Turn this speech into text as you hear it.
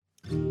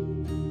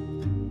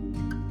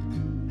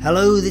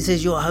Hello, this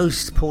is your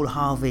host, Paul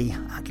Harvey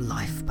at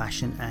Life,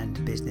 Passion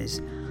and Business.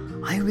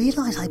 I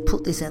realise I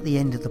put this at the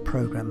end of the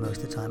programme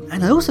most of the time,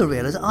 and I also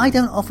realise I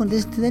don't often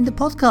listen to the end of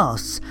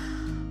podcasts.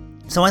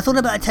 So I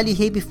thought I'd tell you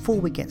here before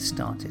we get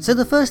started. So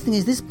the first thing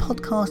is this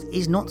podcast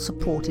is not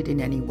supported in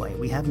any way.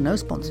 We have no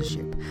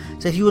sponsorship.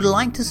 So if you would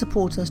like to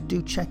support us,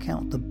 do check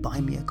out the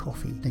Buy Me a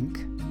Coffee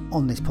link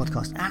on this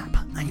podcast app,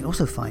 and you'll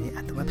also find it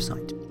at the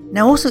website.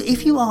 Now also,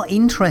 if you are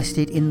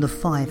interested in the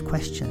 5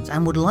 questions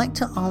and would like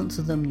to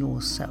answer them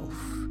yourself,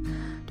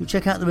 do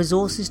check out the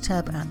resources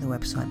tab at the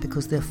website,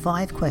 because the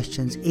 5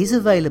 questions is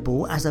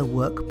available as a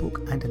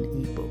workbook and an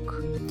ebook.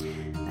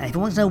 And if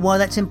you want to know why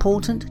that's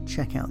important,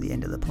 check out the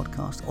end of the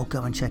podcast or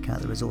go and check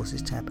out the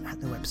resources tab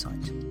at the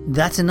website.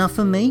 That's enough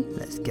from me.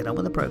 Let's get on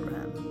with the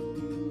program.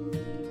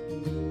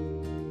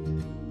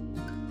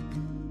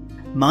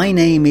 My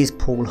name is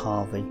Paul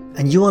Harvey,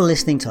 and you are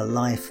listening to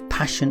Life,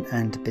 Passion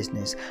and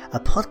Business, a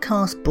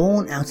podcast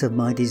born out of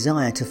my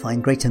desire to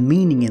find greater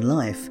meaning in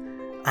life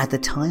at the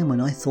time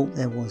when I thought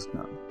there was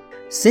none.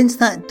 Since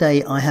that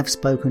day, I have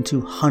spoken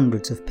to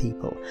hundreds of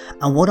people,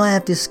 and what I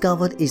have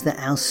discovered is that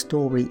our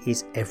story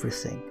is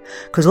everything.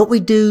 Because what we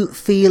do,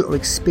 feel or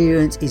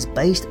experience is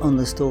based on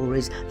the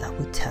stories that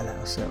we tell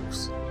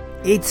ourselves.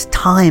 It's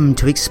time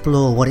to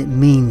explore what it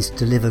means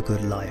to live a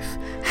good life.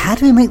 How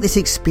do we make this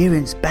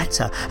experience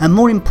better? And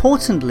more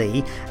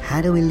importantly,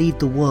 how do we lead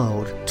the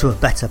world to a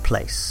better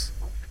place?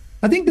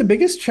 I think the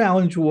biggest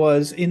challenge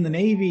was in the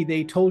Navy,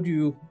 they told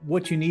you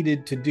what you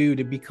needed to do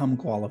to become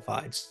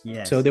qualified.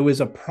 Yes. So there was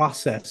a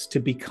process to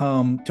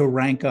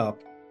rank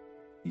up.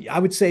 I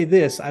would say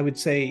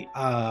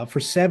for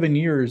 7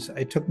 years,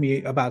 it took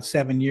me about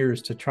 7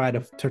 years to try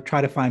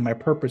to find my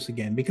purpose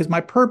again, because my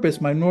purpose,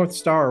 my North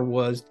Star,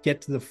 was get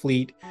to the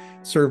fleet,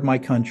 serve my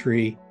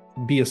country,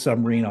 be a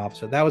submarine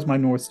officer. That was my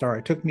North Star.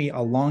 It took me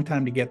a long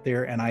time to get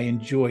there, and I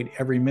enjoyed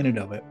every minute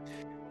of it.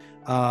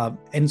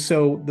 And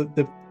so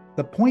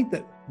the point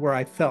where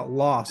I felt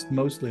lost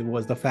mostly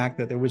was the fact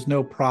that there was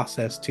no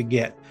process to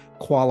get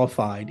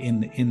qualified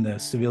in the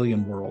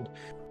civilian world.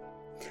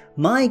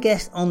 My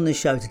guest on the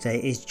show today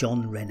is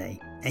John Rennie,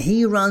 and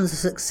he runs a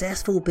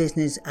successful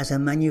business as a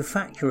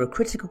manufacturer of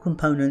critical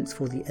components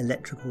for the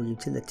electrical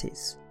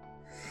utilities.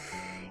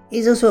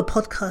 He's also a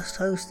podcast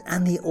host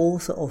and the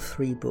author of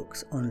 3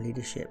 books on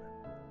leadership.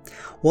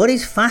 What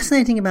is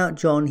fascinating about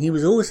John, he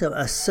was also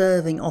a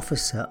serving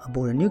officer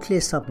aboard a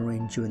nuclear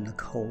submarine during the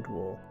Cold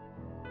War.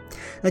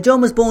 Now,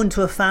 John was born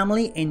to a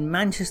family in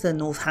Manchester,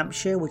 North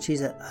Hampshire, which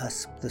is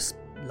the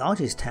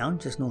largest town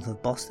just north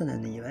of Boston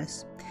in the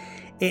US.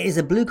 It is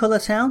a blue-collar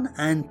town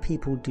and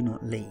people do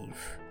not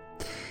leave.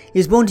 He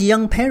was born to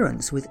young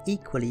parents with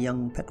equally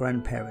young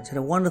grandparents. He had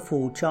a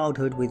wonderful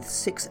childhood with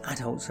 6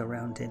 adults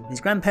around him. His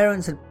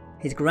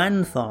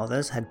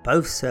grandfathers had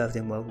both served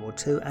in World War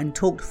II and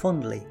talked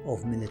fondly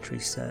of military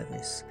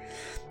service.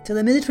 So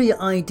the military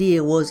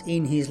idea was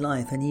in his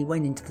life, and he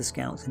went into the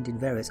Scouts and did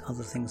various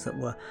other things that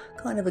were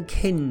kind of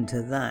akin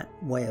to that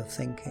way of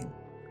thinking.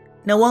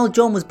 Now, while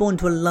John was born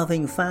to a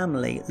loving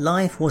family,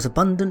 life was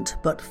abundant,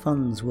 but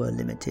funds were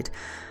limited.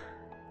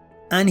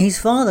 And his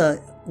father,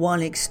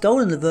 while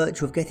extolling the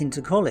virtue of getting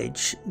to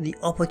college, the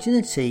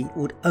opportunity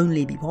would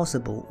only be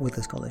possible with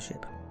a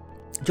scholarship.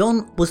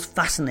 John was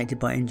fascinated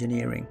by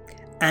engineering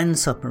and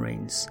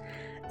submarines,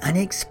 and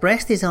he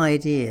expressed his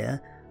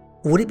idea,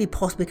 would it be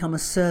possible to become a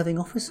serving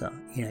officer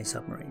in a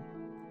submarine?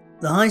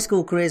 The high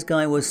school careers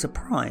guy was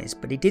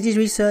surprised, but he did his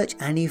research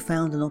and he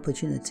found an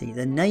opportunity.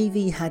 The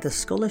Navy had a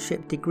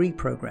scholarship degree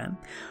program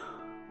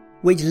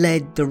which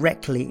led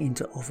directly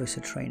into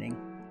officer training.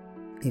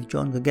 If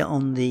John could get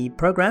on the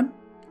program,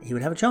 he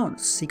would have a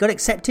chance. He got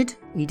accepted,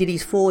 he did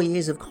his 4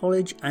 years of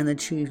college and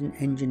achieved an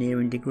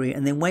engineering degree,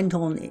 and then went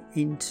on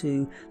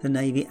into the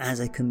Navy as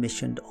a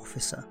commissioned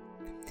officer.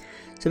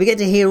 So we get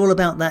to hear all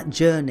about that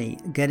journey,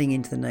 getting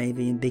into the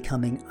Navy and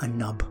becoming a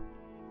nub,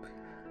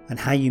 and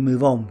how you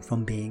move on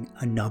from being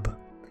a nub.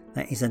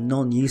 That is a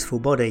non-useful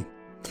body.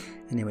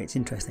 Anyway, it's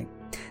interesting.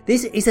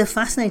 This is a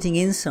fascinating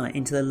insight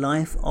into the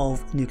life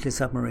of nuclear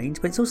submarines,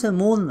 but it's also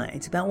more than that.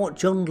 It's about what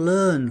John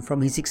learned from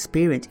his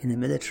experience in the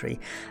military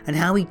and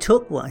how he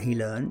took what he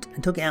learned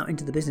and took it out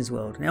into the business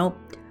world. Now,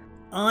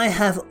 I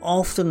have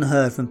often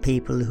heard from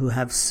people who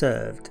have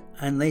served,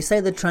 and they say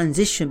the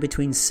transition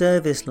between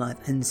service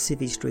life and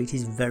civvy street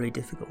is very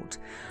difficult.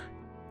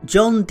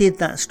 John did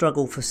that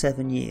struggle for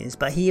 7 years,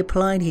 but he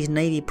applied his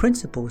Navy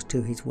principles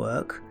to his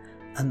work,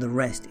 and the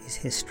rest is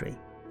history.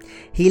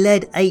 He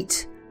led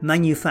 8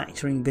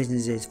 manufacturing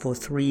businesses for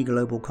 3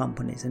 global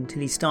companies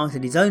until he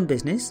started his own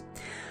business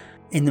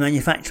in the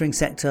manufacturing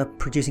sector,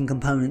 producing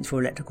components for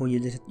electrical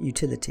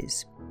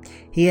utilities.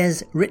 He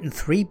has written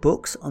 3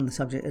 books on the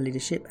subject of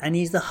leadership, and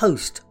he's the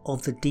host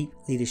of the Deep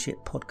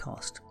Leadership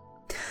podcast.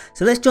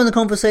 So let's join the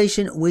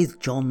conversation with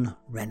John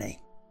Rennie.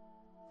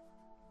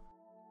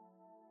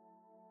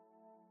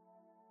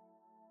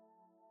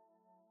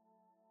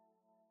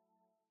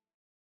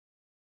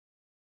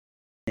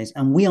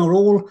 And we are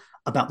all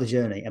about the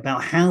journey,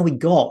 about how we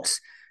got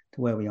to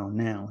where we are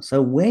now.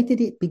 So where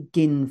did it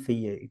begin for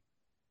you?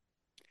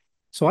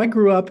 So I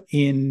grew up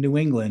in New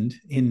England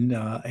in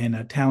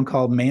a town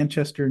called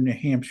Manchester, New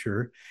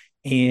Hampshire,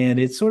 and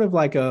it's sort of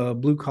like a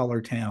blue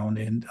collar town,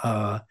 and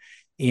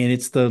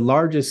it's the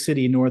largest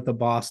city north of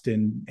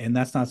Boston, and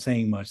that's not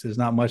saying much. There's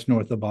not much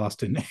north of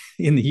Boston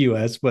in the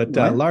U.S., but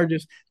Right.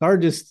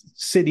 largest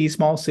city,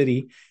 small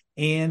city,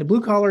 and a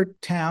blue collar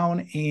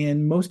town,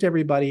 and most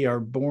everybody are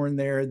born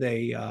there.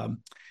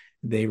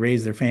 They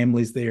raise their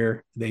families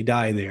there, they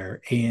die there,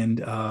 and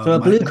So a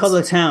my blue that's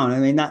collar town. I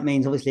mean, that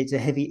means obviously it's a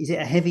heavy. Is it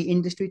a heavy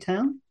industry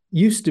town?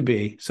 used to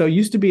be. So it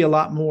used to be a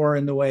lot more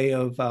in the way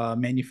of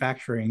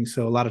manufacturing.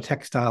 So a lot of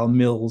textile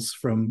mills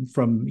from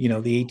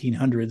the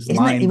 1800s Isn't it?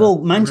 line Well,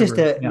 the river.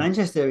 Manchester, Yeah.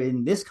 Manchester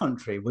in this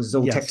country was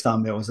all Yes. textile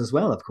mills as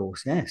well, of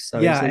course. Yes. So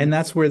it's Yeah, a, and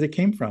that's where they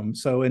came from.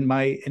 So in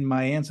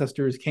my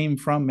ancestors came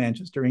from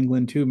Manchester,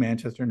 England to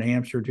Manchester, New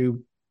Hampshire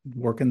to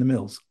work in the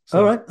mills. all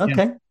So right. yeah.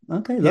 Okay.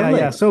 Okay. Yeah,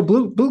 yeah. Lovely. So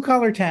blue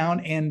collar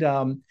town,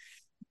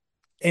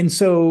 and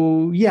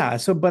so yeah,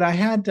 so but I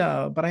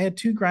had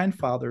two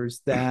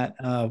grandfathers that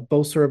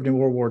both served in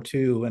World War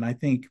II, and I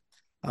think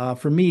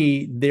for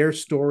me their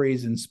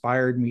stories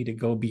inspired me to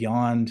go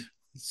beyond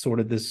sort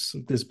of this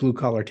blue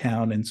collar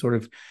town, and sort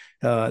of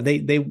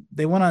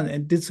they went on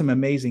and did some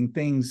amazing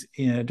things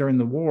during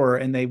the war,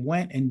 and they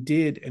went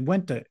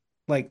to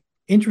like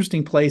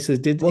interesting places,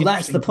 did Well,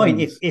 that's the interesting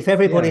point. If things. if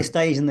everybody Yeah,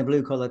 stays in the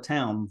blue collar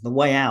town, the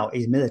way out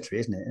is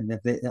military, isn't it?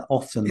 And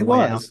often it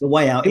was. the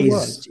way out It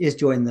was. is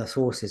join the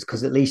forces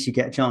because at least you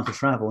get a chance to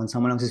travel and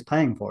someone else is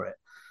paying for it.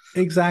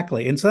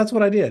 Exactly. And so that's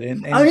what I did.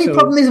 And Only so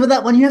problem is with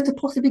that one, you have to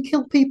possibly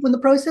kill people in the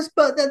process,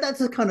 but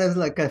that's a kind of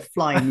like a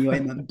fly in the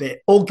ointment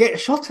bit, or get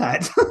shot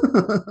at.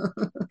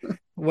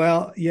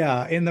 well,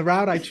 yeah, in the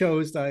route I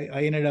chose, I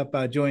ended up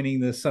joining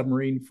the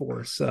submarine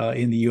force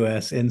in the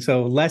U.S., and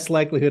so less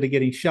likelihood of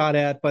getting shot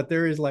at, but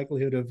there is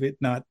likelihood of it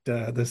not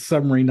the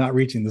submarine not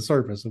reaching the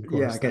surface. Of Yeah,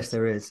 I course, guess that's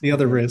there is. the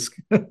other Yeah. risk.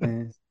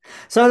 Yeah.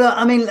 So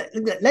I mean,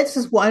 let's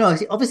just. Why not?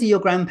 Obviously,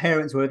 your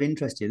grandparents were of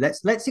interest to you.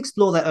 Let's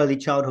explore that early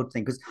childhood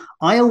thing because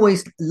I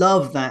always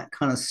love that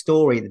kind of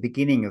story at the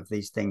beginning of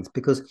these things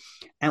because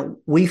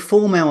we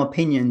form our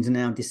opinions and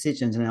our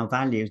decisions and our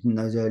values in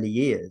those early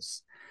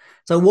years.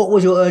 So, what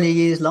was your early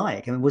years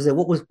like? I mean, was there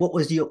what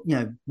was your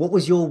what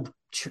was your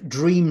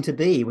dream to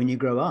be when you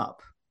grow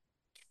up?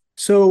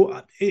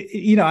 So,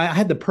 I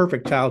had the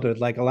perfect childhood.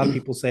 Like a lot of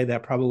people say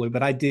that probably,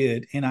 but I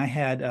did. And I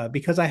had,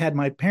 because I had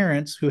my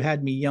parents who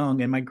had me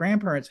young, and my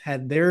grandparents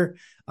had their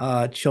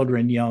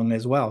children young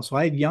as well. So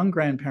I had young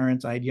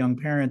grandparents, I had young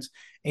parents.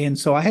 And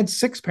so I had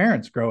six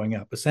parents growing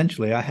up,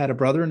 essentially. I had a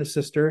brother and a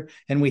sister,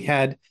 and we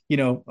had,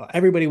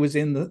 everybody was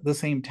in the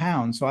same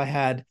town. So I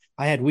had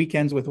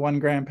weekends with one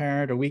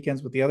grandparent or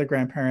weekends with the other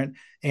grandparent,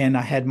 and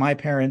I had my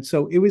parents.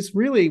 So it was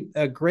really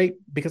a great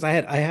because I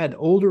had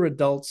older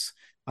adults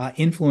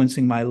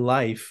influencing my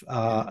life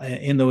Yeah.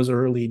 in those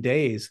early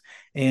days.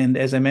 And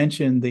as I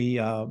mentioned, the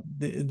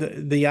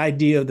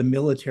idea of the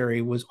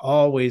military was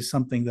always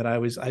something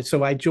that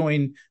so I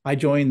joined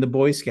the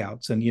Boy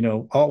Scouts, and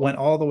went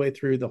all the way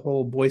through the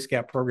whole Boy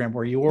Scout program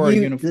where you wore a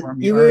you uniform,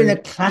 you you were in a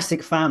earned.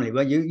 classic family.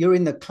 Well, you're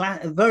in the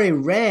very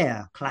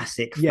rare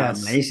classic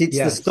family. Yes, It's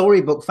the yes,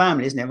 storybook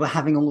family, isn't it? We're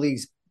having all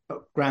these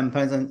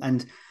grandparents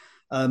and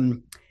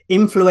um,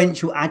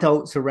 influential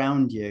adults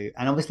around you,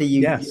 and obviously as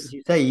yes.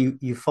 you say,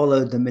 you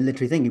followed the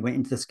military thing. You went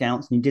into the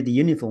scouts and you did the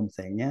uniform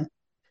thing. Yeah.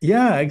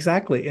 Yeah,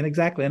 exactly. And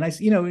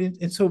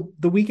and so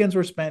the weekends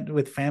were spent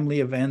with family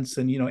events,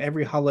 and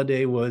every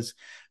holiday was,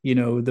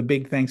 the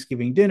big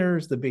Thanksgiving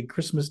dinners, the big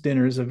Christmas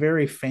dinners, a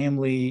very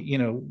family,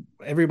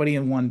 everybody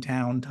in one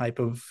town type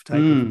of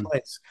Mm.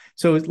 place.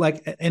 So it's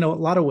like in a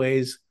lot of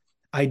ways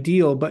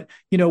ideal, but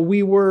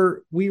we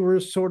were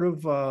sort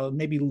of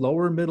maybe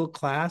lower middle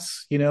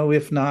class,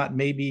 if not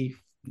maybe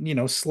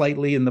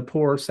slightly in the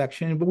poor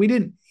section, but we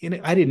didn't,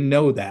 I didn't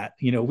know that,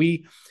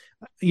 we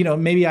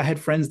maybe I had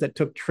friends that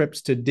took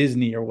trips to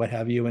Disney or what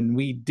have you, and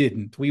we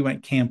didn't. We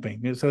went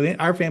camping. So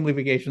our family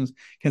vacations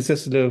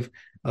consisted of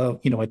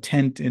a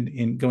tent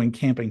and going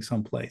camping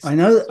someplace. I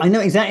know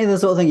exactly the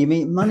sort of thing you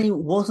mean. Money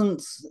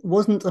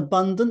wasn't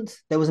abundant.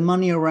 There was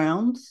money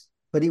around,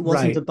 but it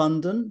wasn't Right.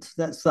 abundant.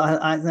 That's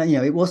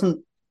it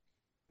wasn't.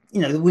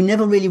 We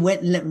never really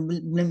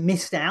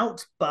missed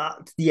out.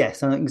 But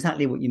yes, I know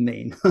exactly what you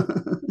mean.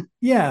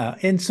 Yeah,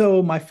 and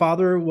so my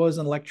father was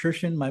an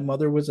electrician, my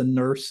mother was a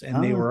nurse,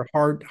 and they Ah, were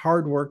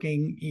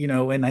hardworking,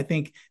 and I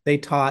think they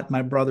taught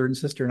my brother and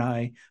sister and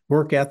I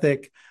work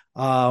ethic.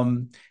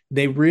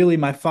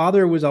 My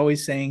father was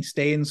always saying,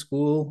 "Stay in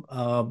school,"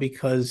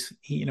 because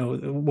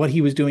what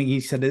he was doing. He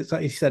said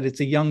it's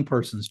a young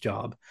person's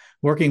job,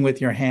 working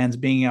with your hands,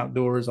 being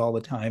outdoors all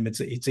the time.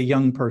 It's a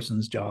young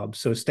person's job,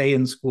 so stay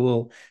in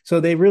school. So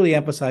they really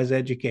emphasize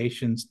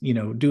education,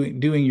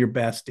 doing your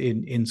best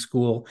in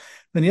school.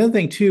 And the other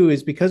thing too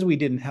is because we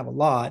didn't have a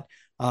lot.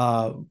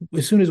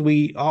 As soon as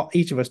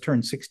each of us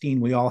turned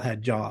 16, we all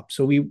had jobs.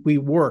 So we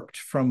worked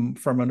from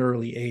an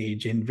early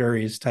age in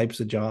various types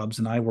of jobs,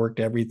 and I worked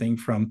everything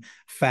from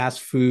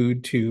fast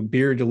food to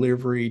beer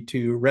delivery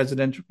to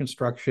residential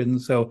construction.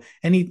 So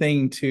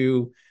anything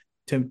to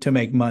to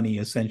make money,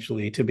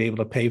 essentially, to be able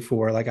to pay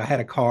for, like, I had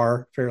a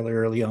car fairly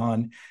early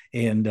on,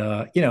 and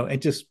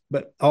it just,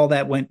 but all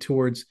that went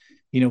towards,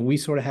 we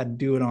sort of had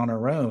to do it on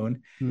our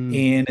own.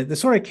 Mm. And the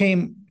sort of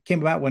came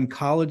about when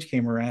college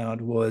came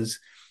around was,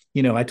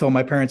 I told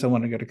my parents I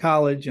wanted to go to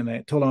college, and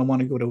I told them I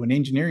want to go to an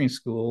engineering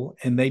school,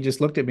 and they just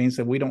looked at me and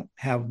said, "We don't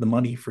have the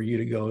money for you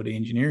to go to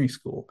engineering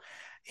school."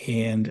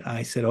 And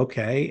I said,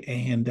 "Okay."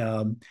 And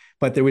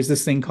but there was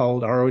this thing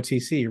called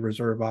ROTC,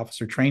 Reserve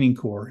Officer Training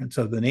Corps, and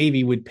so the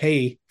Navy would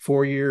pay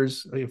 4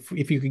 years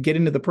if you could get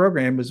into the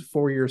program. It was a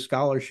 4-year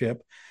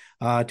scholarship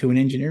to an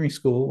engineering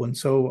school, and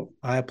so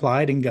I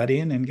applied and got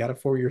in and got a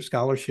 4-year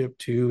scholarship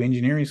to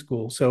engineering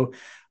school. So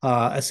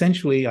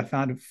essentially, I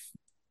found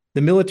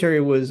the military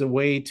was a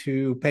way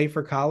to pay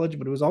for college,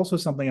 but it was also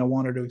something I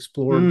wanted to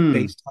explore Mm.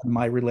 based on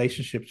my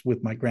relationships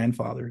with my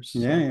grandfathers.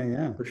 Yeah, So yeah,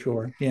 yeah. for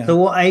sure, yeah. So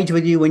what age were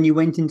you when you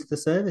went into the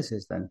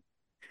services then?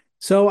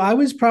 So I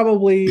was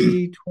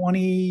probably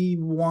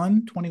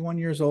 21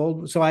 years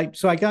old.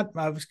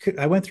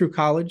 I went through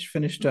college,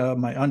 finished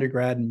my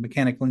undergrad in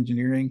mechanical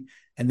engineering,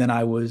 and then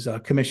I was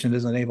commissioned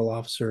as a naval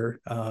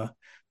officer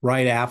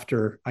right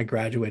after I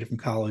graduated from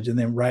college, and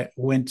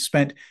then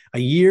spent a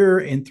year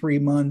and 3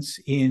 months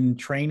in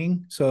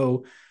training.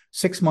 So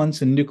 6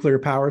 months in nuclear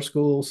power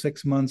school,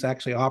 6 months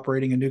actually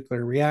operating a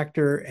nuclear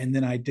reactor, and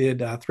then I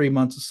did 3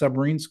 months of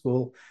submarine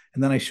school,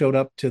 and then I showed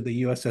up to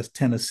the USS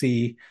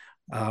Tennessee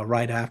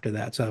right after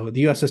that. So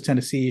the USS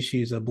Tennessee,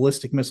 she's a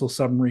ballistic missile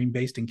submarine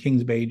based in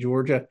Kings Bay,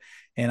 Georgia,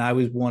 and I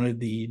was one of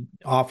the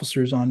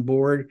officers on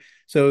board.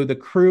 So the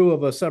crew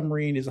of a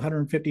submarine is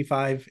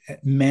 155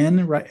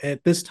 men right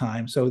at this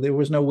time. So there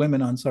was no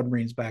women on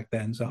submarines back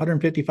then. So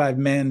 155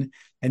 men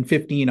and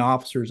 15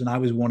 officers, and I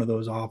was one of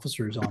those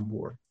officers on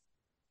board.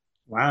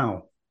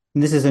 Wow.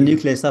 And this is a Yeah.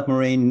 nuclear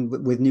submarine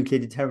with nuclear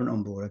deterrent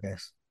on board, I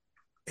guess.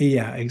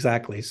 Yeah,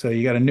 exactly. So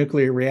you got a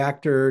nuclear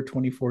reactor,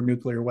 24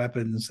 nuclear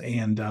weapons,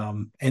 and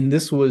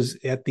this was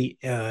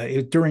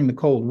during the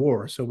Cold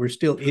War. So we're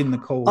still in the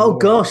Cold Oh War at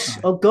the gosh.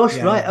 time. Oh gosh.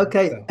 Yeah, Right. yeah.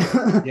 Okay.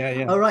 So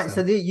yeah. All right.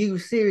 So So you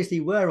seriously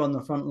were on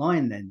the front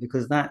line then,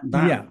 because that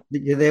yeah,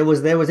 there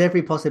was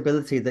every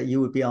possibility that you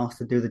would be asked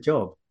to do the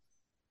job.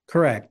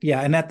 correct.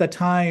 Yeah, and at the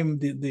time,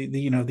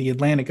 the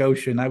Atlantic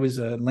Ocean, I was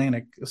an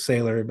Atlantic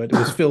sailor, but it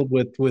was filled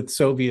with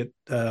Soviet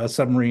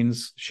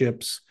submarines,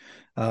 ships,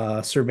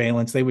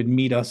 surveillance. They would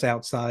meet us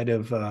outside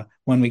of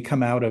when we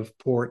come out of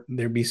port.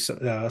 There'd be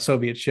a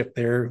Soviet ship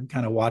there,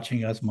 kind of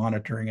watching us,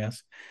 monitoring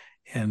us,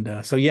 and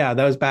so yeah,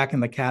 that was back in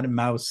the cat and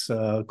mouse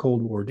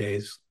Cold War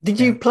days.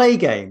 Did you Yeah. play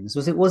games?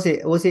 Was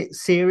it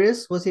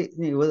serious? Was it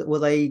were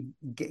they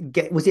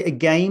was it a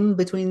game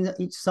between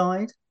each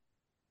side?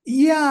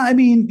 Yeah, I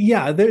mean,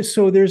 yeah,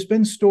 there's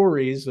been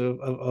stories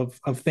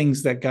of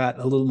things that got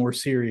a little more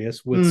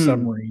serious with Hmm.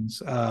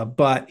 submarines.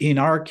 But in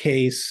our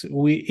case,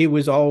 it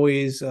was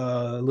always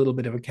a little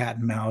bit of a cat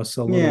and mouse,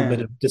 a little bit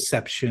Yeah. of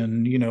deception.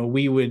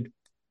 We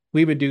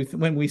would do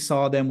when we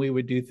saw them, we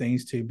would do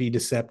things to be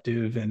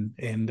deceptive,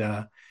 and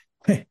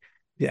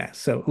yeah,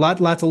 so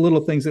lots of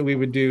little things that we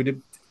would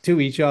do to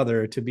each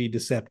other to be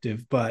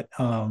deceptive, but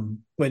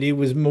it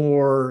was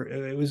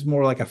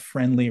more like a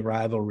friendly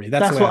rivalry.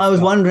 That's the That's way what I I was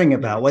felt. wondering Yeah,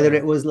 about, whether yeah,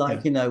 it was yeah,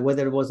 like,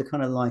 whether it was a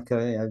kind of like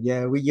yeah,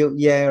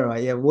 yeah,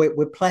 right, yeah,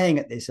 we're playing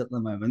at this at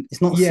the moment.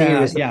 It's not yeah,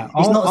 serious. yeah. It's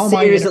all not all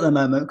my serious at inter- the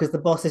moment because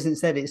the boss hasn't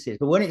said it's serious.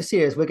 But when it's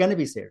serious, we're going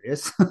to be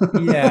serious.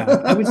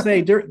 yeah, I would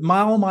say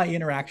all my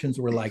interactions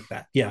were like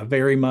that. Yeah,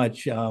 very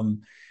much.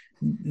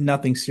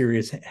 Nothing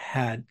serious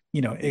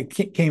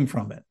it came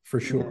from it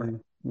for Yeah, sure.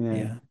 yeah,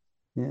 Yeah,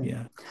 yeah.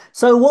 yeah,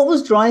 So, what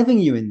was driving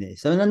you in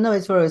this? I mean, I know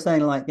it's where I was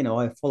saying, like,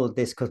 I followed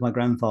this because my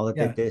grandfather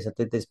yeah, did this, I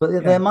did this, but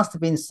there yeah. must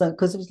have been some,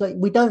 because it was like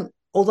we don't.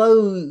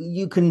 Although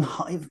you can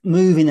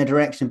move in a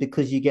direction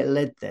because you get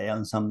led there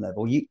on some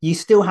level, you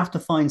still have to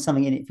find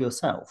something in it for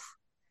yourself.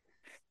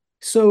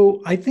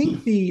 So I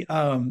think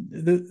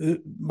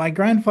my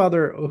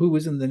grandfather, who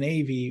was in the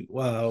Navy,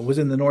 was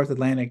in the North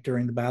Atlantic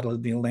during the Battle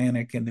of the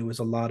Atlantic, and there was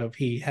a lot of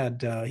he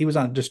was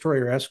on a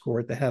destroyer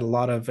escort that had a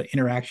lot of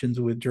interactions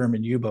with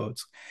German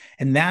U-boats,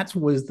 and that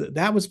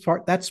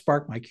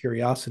sparked my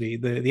curiosity.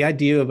 The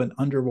idea of an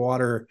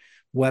underwater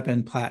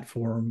weapon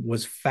platform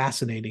was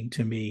fascinating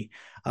to me,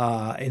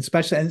 and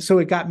especially, and so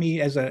it got me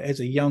as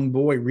a young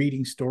boy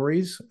reading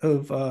stories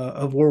of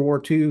World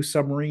War II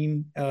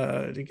submarine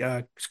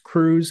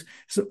crews,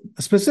 so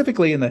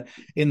specifically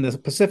in the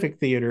Pacific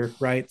theater,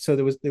 right? So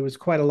there was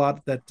quite a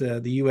lot that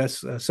the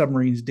U.S.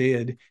 Submarines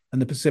did in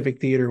the Pacific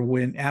theater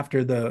when after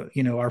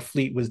our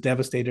fleet was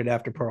devastated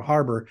after Pearl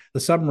Harbor. The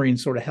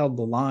submarines sort of held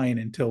the line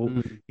until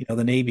Mm.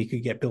 the Navy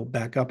could get built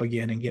back up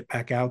again and get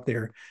back out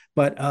there.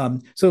 But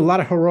so a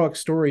lot of heroic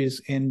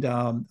stories and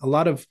a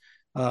lot of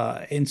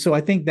and so I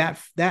think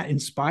that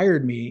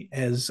inspired me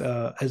as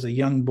a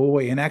young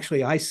boy. And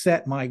actually, I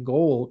set my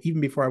goal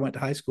even before I went to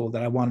high school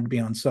that I wanted to be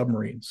on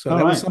submarines. So All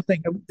that was right.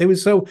 something. It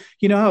was so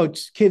how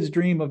kids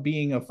dream of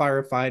being a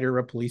firefighter,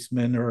 a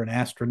policeman, or an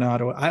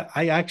astronaut.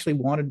 I actually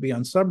wanted to be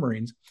on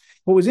submarines.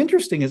 What was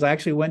interesting is I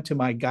actually went to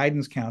my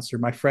guidance counselor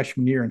my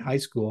freshman year in high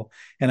school,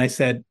 and they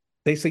said,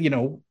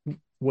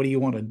 what do you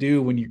want to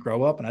do when you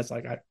grow up? And I was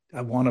like,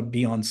 I want to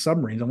be on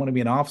submarines. I want to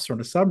be an officer on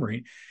a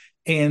submarine.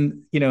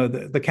 And,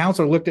 the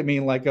counselor looked at me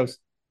and like goes,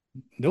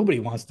 nobody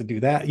wants to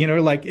do that,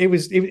 like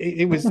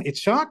it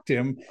shocked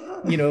him,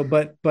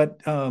 but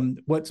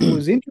what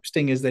was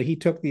interesting is that he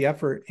took the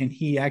effort and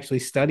he actually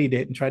studied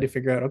it and tried to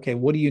figure out, okay,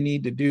 what do you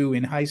need to do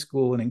in high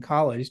school and in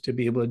college to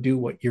be able to do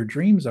what your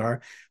dreams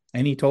are.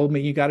 And he told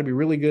me, you got to be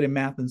really good in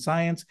math and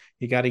science.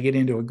 You got to get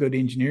into a good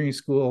engineering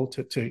school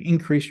to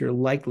increase your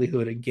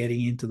likelihood of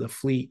getting into the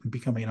fleet and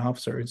becoming an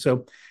officer. And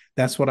so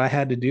that's what I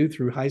had to do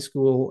through high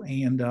school.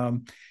 And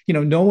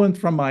no one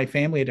from my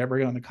family had ever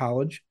gone to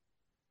college.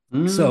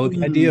 So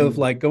the idea of Mm.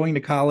 like going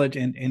to college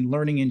and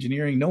learning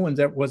engineering, no one's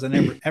ever was an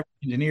ever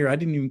engineer. I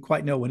didn't even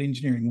quite know what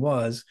engineering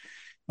was,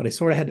 but I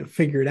sort of had to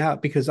figure it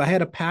out because I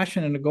had a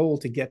passion and a goal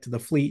to get to the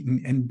fleet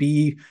and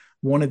be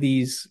one of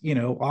these,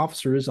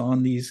 officers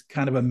on these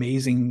kind of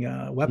amazing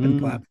weapon Mm.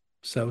 platforms.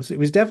 So it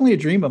was definitely a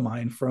dream of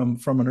mine from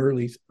an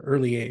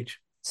early age.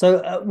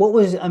 So, what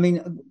was? I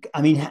mean,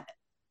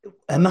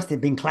 it must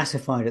have been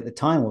classified at the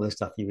time. All the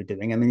stuff you were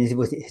doing. I mean, has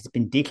it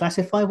been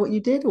declassified what you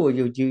did, or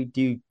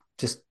you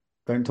just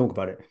don't talk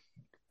about it?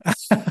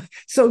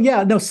 So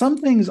yeah, no, some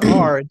things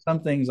are and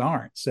some things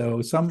aren't.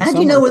 So some How do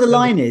you some know are where the still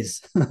line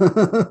is?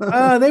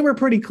 Oh, they were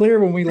pretty clear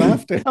when we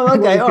left what okay,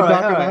 we all could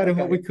right, talk all right, about and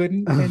what okay. we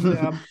couldn't. And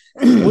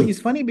well, it's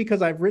funny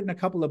because I've written a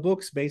couple of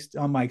books based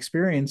on my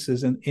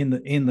experiences in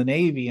the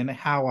Navy and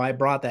how I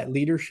brought that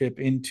leadership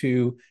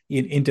into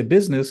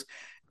business.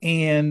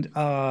 And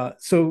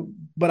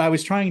but I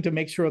was trying to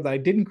make sure that I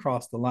didn't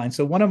cross the line.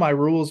 So one of my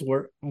rules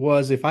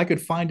was if I could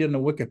find it in a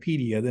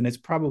Wikipedia, then it's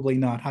probably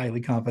not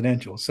highly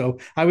confidential. So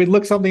I would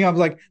look something up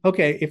like,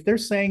 okay, if they're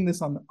saying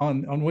this on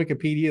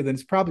Wikipedia, then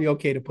it's probably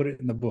okay to put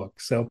it in the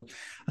book. So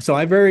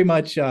I very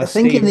much I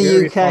think in stayed the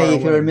very far UK,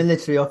 if you're a away.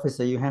 military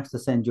officer, you have to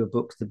send your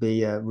books to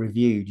be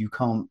reviewed. You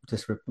can't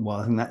just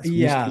well, I think that's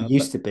Yeah,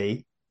 used to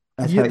be.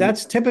 That's yeah, how it.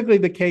 that's typically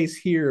the case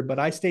here, but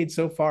I stayed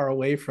so far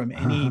away from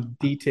any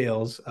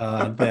details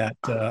that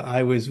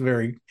I was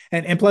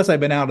and plus I've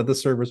been out of the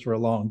service for a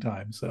long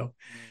time, so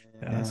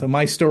Yeah. so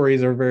my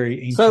stories are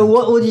very So ancient.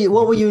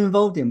 what were you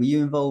involved in? Were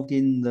you involved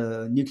in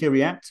the nuclear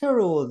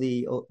reactor or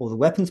the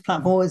weapons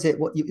platform? What is it?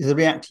 Is the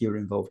reactor you're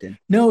involved in?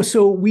 No,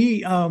 so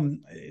we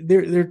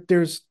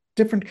there's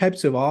different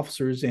types of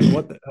officers, and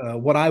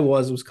what I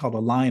was called a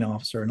line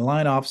officer, and a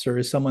line officer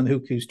is someone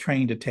who's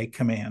trained to take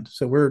command.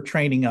 So we're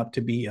training up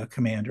to be a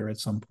commander at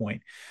some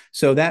point.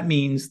 So that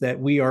means that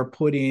we are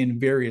put in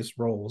various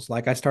roles.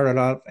 Like I started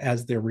off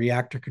as the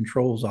reactor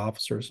controls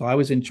officer, so I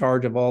was in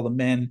charge of all the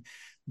men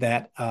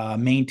that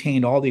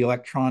maintained all the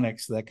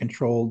electronics that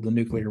controlled the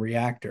nuclear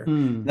reactor.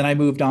 Hmm. Then I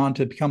moved on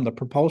to become the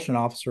propulsion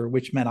officer,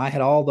 which meant I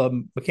had all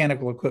the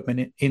mechanical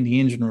equipment in the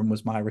engine room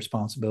was my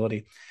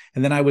responsibility.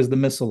 And then I was the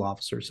missile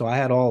officer, so I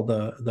had all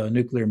the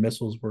nuclear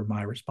missiles were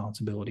my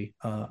responsibility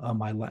on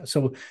my last.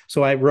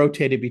 So I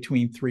rotated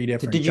between three So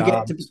different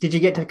jobs. did you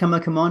get to become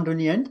a commander in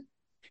the end?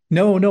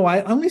 No,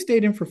 I only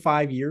stayed in for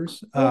 5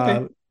 years. Oh,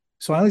 okay.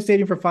 So I only stayed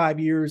in for 5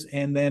 years,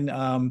 and then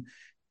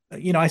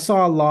I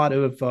saw a lot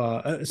of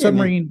Yeah, I mean,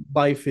 submarine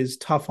life is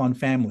tough on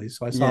families.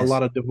 So I saw a yes.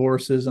 lot of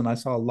divorces and I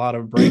saw a lot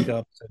of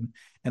breakups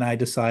and I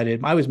decided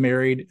I was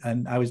married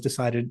and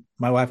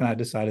my wife and I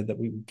decided that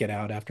we would get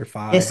out after Yes,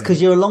 five. because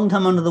And you're a long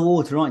time under the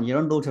water, aren't you? You're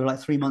under the water for like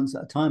 3 months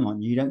at a time,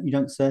 aren't you? You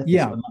don't surface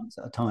yeah, for months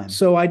at a time.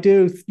 so I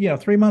do,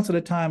 3 months at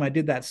a time. I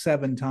did that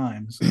 7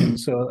 times. And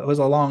so it was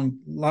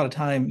lot of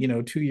time,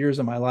 2 years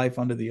of my life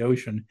under the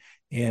ocean.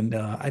 And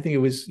I think it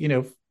was,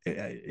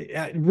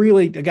 I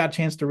got a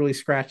chance to really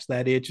scratch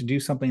that itch and do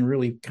something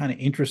really kind of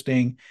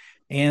interesting.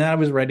 And I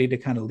was ready to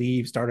kind of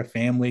leave, start a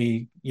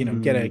family,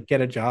 Mm.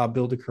 get a job,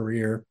 build a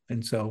career.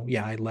 And so,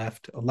 yeah, I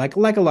left like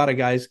a lot of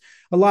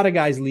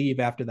guys leave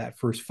after that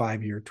first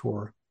 5 year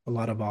tour. A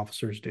lot of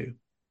officers do.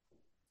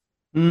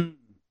 Mm.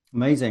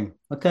 Amazing.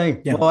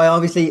 Okay. Yeah. Well, I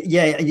obviously,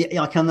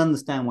 yeah, I can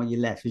understand why you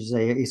left. As you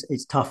say,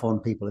 it's tough on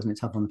people, isn't it?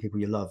 Tough on the people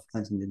you love.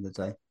 That's the end of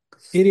the day.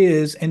 It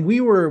is, and we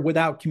were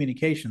without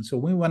communication. So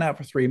when we went out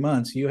for 3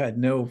 months, you had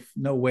no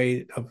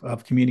way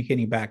of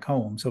communicating back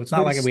home. So it's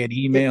not But like we had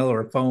email or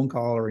a phone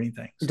call or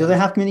anything. do they So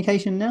have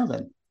communication now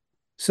then?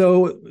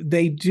 so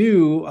they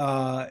do,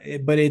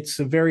 but it's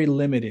very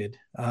limited,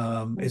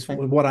 is Okay.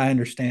 what I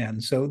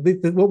understand. So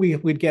what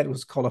we'd get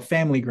was called a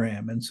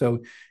familygram, and so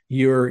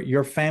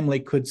your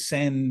family could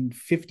send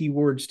 50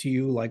 words to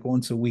you like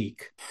once a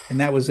week, and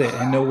that was it,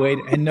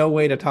 and no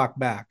way to talk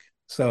back.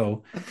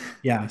 So,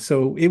 yeah,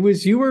 so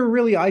you were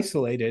really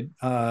isolated.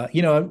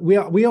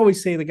 We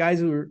always say the guys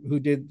who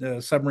did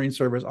the submarine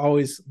service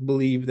always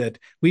believe that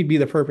we'd be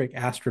the perfect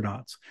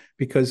astronauts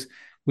because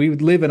we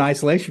would live in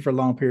isolation for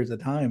long periods of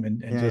time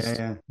and Yeah, yeah, just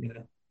yeah.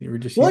 you were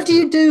just What used do to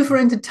it. you do for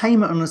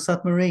entertainment on a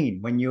submarine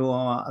when you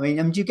are? I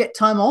mean, do you get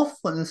time off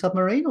on the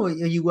submarine, or are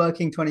you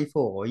working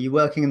 24? Are you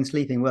working and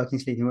sleeping, working,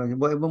 sleeping, working?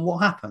 What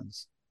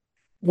happens?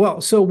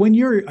 Well, so when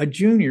you're a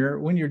junior,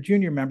 when you're a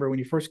junior member, when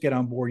you first get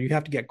on board, you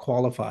have to get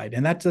qualified,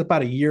 and that's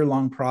about a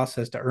year-long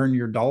process to earn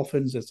your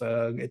dolphins. It's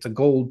a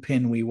gold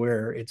pin we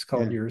wear. It's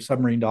called Yeah. your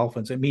submarine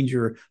dolphins. It means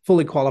you're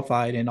fully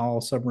qualified in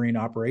all submarine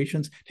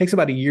operations. It takes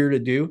about a year to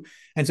do,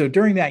 and so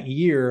during that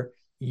year,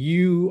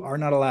 you are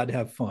not allowed to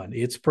have fun.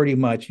 It's pretty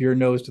much your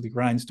nose to the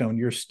grindstone.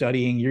 You're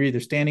studying. You're either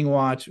standing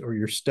watch or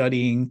you're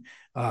studying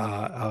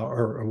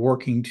or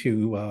working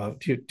to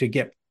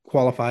get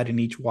qualified in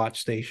each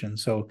watch station.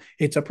 So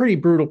it's a pretty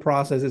brutal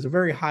process. It's a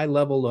very high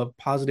level of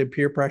positive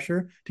peer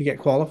pressure to get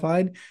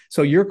qualified.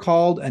 So you're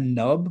called a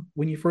nub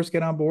when you first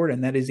get on board,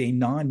 and that is a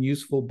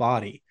non-useful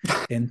body.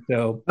 And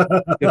so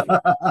if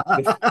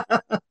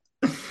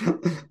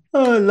if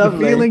Oh, the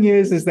lovely. feeling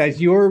is that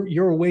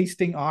you're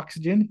wasting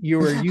oxygen,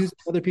 you are using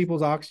other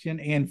people's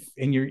oxygen, and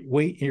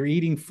you're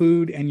eating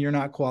food, and you're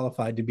not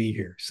qualified to be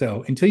here.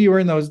 So until you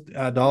earn those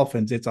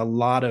dolphins, it's a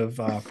lot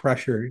of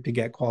pressure to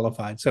get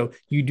qualified. So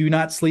you do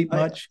not sleep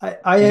much.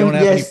 I You don't am,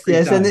 have any yes, free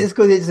yes, and time. it's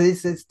good.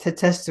 It's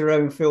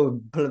testosterone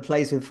filled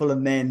place with full of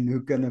men who are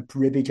going to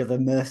rib each other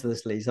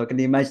mercilessly. So I can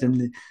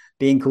imagine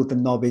being called the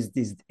knob is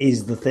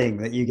the thing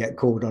that you get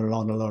called on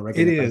a It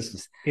regular is.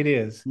 basis. It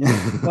is.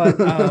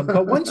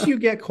 But once Yeah. you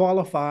get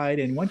qualified,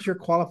 and once you're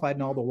qualified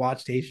in all the watch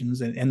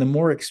stations, and the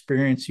more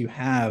experience you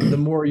have, the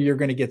more you're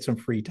going to get some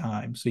free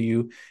time. So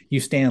you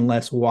stand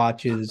less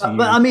watches.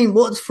 But I mean,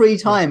 what's free Yeah.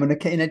 time in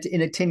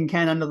a tin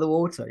can under the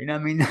water? You know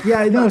what I mean? Yeah,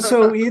 I know.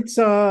 So it's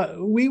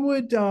we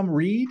would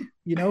read,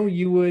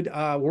 you would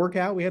work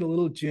out. We had a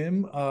little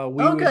gym.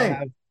 Okay.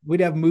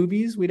 We'd have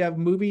movies. We'd have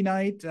movie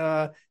night.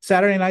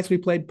 Saturday nights we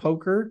played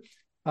poker.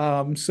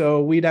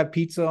 So we'd have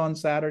pizza on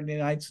Saturday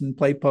nights and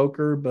play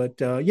poker. But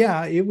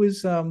yeah, it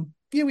was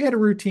yeah, we had a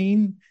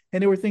routine,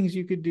 and there were things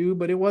you could do,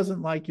 but it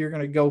wasn't like you're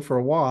gonna go for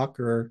a walk,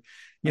 or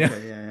you know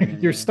Okay. Yeah. Yeah.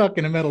 you're Yeah. stuck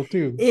in a metal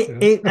tube. So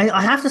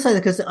I have to say that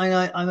because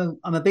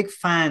I'm a big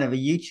fan of a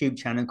YouTube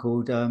channel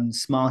called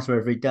Smarter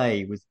Every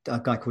Day with a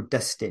guy called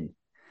Dustin,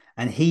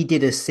 and he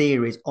did a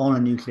series on a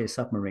nuclear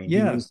submarine. He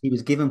yeah, was he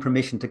was given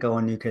permission to go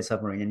on a nuclear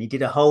submarine, and he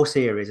did a whole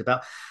series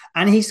about,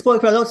 and he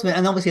spoke about lots of it,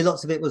 and obviously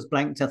lots of it was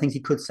blanked. I think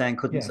he could say and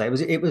couldn't yeah.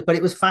 say. But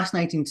it was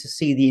fascinating to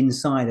see the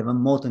inside of a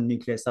modern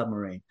nuclear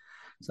submarine.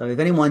 So if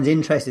anyone's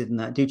interested in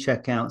that, do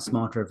check out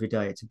Smarter Every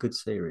Day. It's a good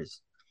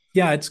series.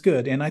 Yeah, it's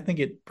good, and I think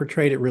it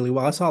portrayed it really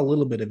well. I saw a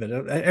little bit of it.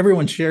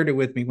 Everyone shared it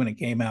with me when it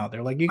came out.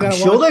 They're like, "You got I'm to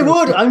sure watch they this."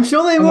 would. I'm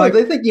sure they I'm would. like,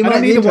 They think you "I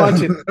don't might need be to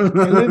watch it. interested.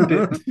 I lived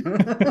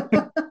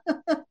it."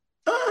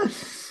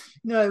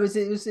 No, it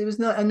was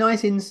not a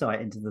nice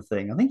insight into the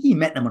thing. I think he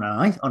met them on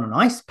an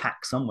ice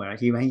pack somewhere.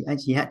 He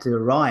actually had to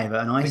arrive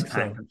at an I ice think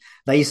pack. so.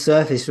 They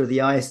surfaced through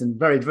the ice and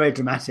very very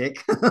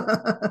dramatic.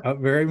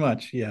 Very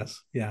much,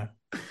 yes, yeah.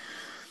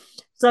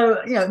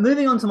 So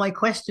moving on to my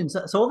question.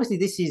 So obviously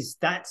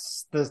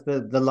that's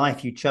the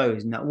life you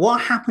chose. Now, what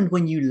happened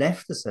when you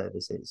left the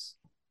services?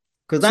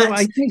 Because So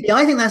I think,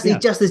 I think that's yeah,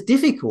 just as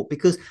difficult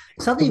because it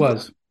suddenly you've got a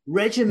was, yeah,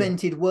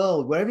 regimented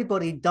world where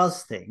everybody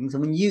does things,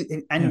 and when yeah.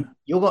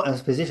 you've got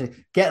a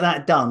position, get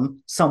that done,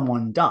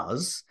 someone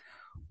does.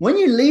 When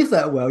you leave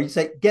that world, you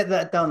say, get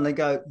that done. They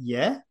go,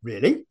 yeah,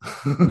 really?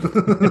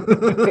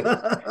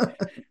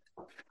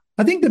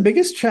 I think the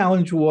biggest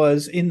challenge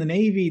was in the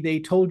Navy, they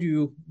told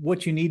you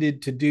what you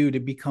needed to do to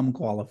become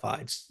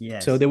qualified. So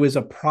Yes. there was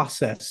a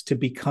process to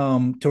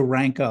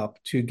rank up,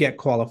 to get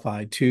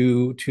qualified,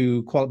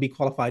 be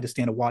qualified to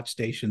stand a watch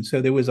station. So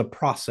there was a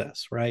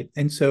process, right?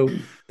 And so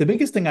the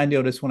biggest thing I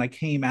noticed when I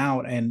came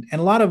out, and a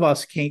lot of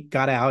us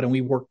got out and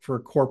we worked for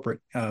corporate,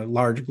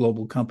 large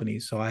global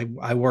companies. So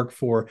I worked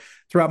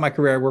throughout my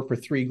career, I worked for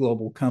 3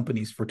 global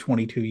companies for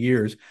 22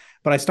 years.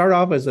 But I started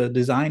off as a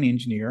design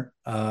engineer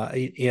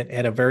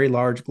at a very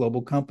large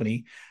global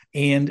company.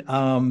 And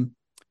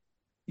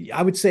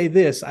I would say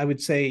this. I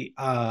would say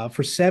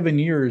for 7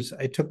 years,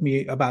 it took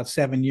me about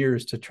 7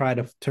 years to try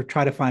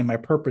to find my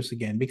purpose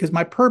again, because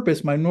my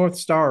purpose, my North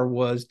Star,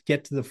 was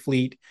get to the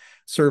fleet,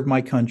 serve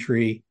my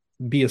country,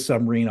 be a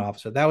submarine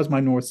officer. That was my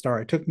North Star.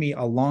 It took me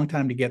a long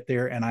time to get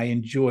there, and I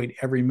enjoyed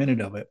every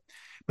minute of it.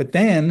 But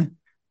then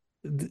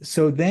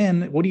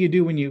what do you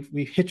do when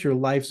we hit your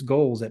life's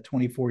goals at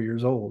 24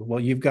 years old? Well,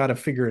 you've got to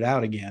figure it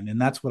out again,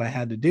 and that's what I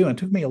had to do. And it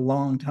took me a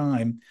long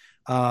time.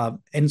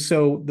 And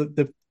so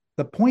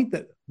the point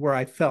that where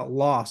I felt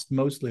lost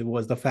mostly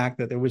was the fact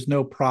that there was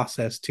no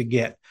process to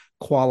get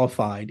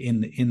qualified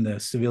in the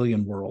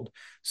civilian world.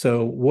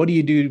 So what do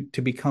you do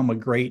to become a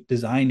great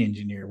design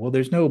engineer? Well,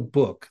 there's no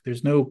book,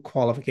 there's no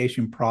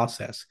qualification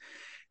process.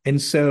 And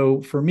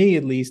so for me,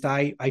 at least,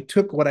 I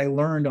took what I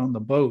learned on the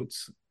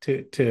boats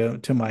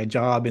to my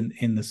job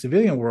in the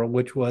civilian world,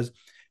 which was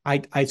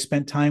I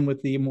spent time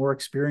with the more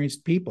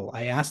experienced people.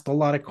 I asked a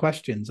lot of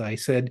questions. I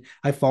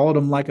followed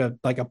them like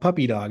a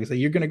puppy dog. I said,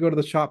 "You're going to go to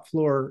the shop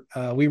floor."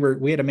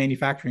 We had a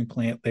manufacturing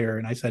plant there,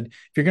 and I said,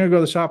 "If you're going to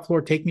go to the shop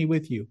floor, take me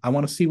with you. I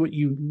want to see what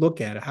you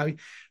look at,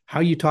 how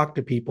you talk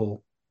to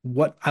people.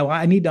 What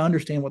I need to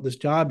understand what this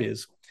job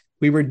is."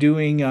 We were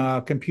doing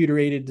computer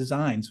aided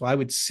design, so I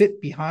would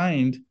sit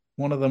behind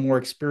one of the more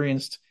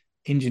experienced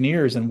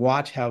engineers and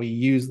watch how he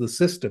used the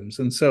systems.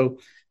 And so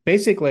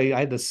basically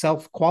I had to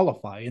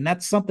self-qualify. And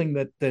that's something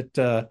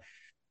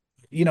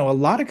a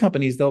lot of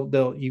companies,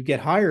 they'll you get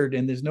hired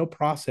and there's no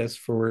process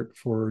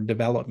for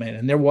development,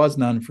 and there was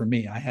none for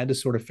me. I had to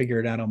sort of figure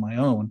it out on my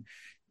own.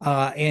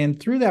 And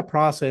through that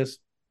process,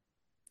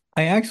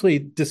 I actually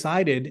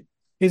decided,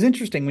 it's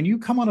interesting when you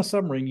come on a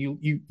submarine,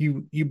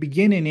 you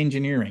begin in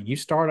engineering. You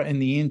start in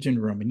the engine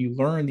room and you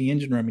learn the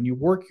engine room and you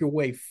work your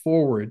way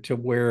forward to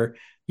where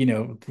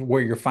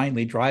you're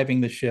finally driving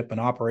the ship and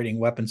operating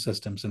weapon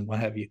systems and what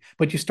have you.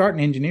 But you start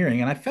in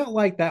engineering, and I felt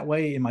like that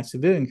way in my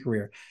civilian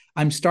career.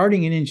 I'm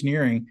starting in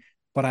engineering,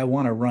 but I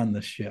want to run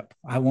the ship.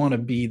 I want to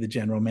be the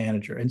general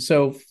manager. And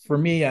so for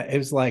me, it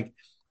was like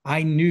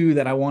I knew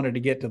that I wanted to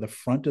get to the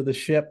front of the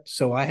ship.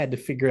 So I had to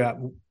figure out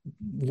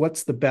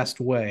what's the best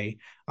way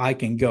I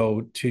can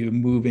go to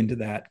move into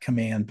that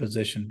command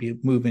position,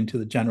 move into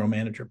the general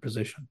manager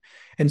position.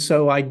 And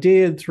so I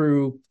did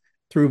through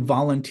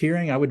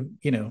volunteering. I would,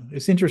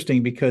 it's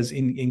interesting because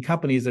in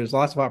companies, there's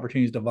lots of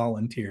opportunities to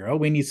volunteer. Oh,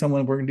 we need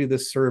someone, we're going to do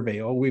this survey.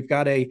 Oh, we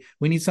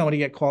need somebody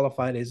to get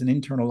qualified as an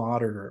internal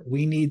auditor.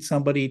 We need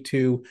somebody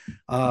to,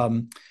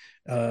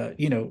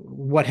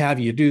 what have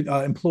you, do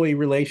employee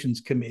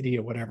relations committee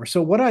or whatever.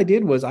 So what I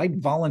did was I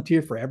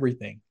volunteer for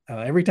everything.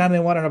 Every time they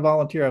wanted to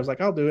volunteer, I was like,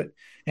 I'll do it.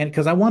 And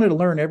because I wanted to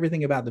learn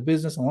everything about the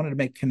business, I wanted to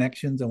make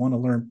connections. I want to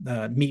learn,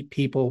 meet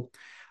people.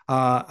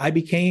 I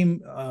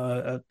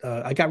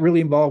got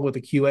really involved with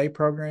the QA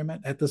program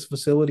at this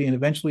facility, and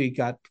eventually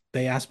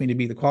they asked me to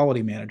be the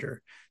quality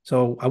manager.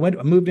 So I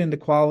moved into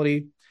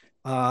quality,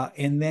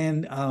 and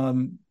then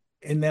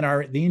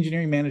the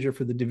engineering manager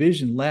for the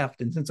division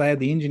left. And since I had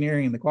the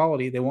engineering and the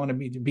quality, they wanted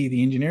me to be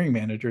the engineering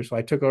manager. So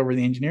I took over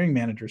the engineering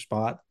manager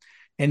spot.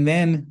 And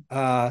then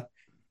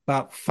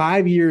about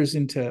 5 years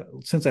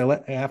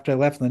after I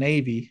left the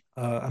Navy,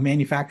 a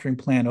manufacturing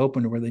plant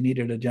opened where they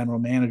needed a general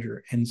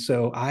manager, and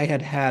so I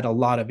had a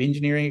lot of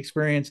engineering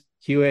experience,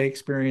 QA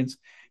experience,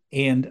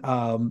 and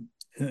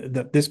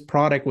this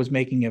product was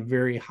making a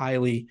very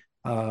high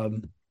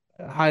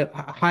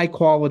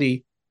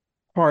quality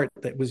part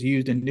that was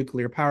used in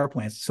nuclear power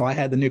plants. So I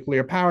had the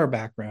nuclear power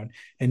background,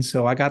 and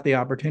so I got the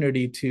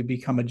opportunity to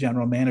become a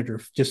general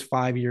manager just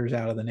 5 years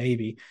out of the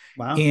Navy.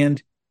 Wow.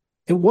 And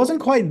it wasn't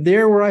quite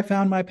there where I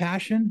found my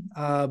passion.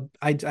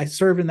 I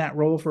served in that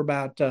role for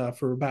about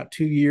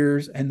 2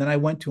 years, and then I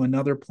went to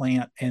another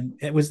plant, and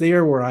it was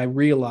there where I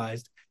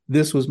realized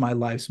this was my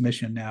life's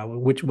mission now,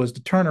 which was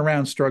to turn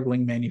around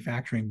struggling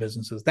manufacturing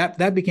businesses.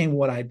 That became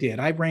what I did.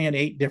 I ran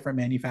 8 different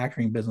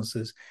manufacturing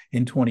businesses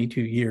in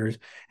 22 years,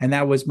 and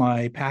that was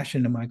my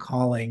passion and my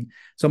calling.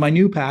 So my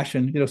new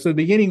passion, so the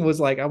beginning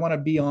was like I want to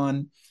be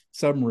on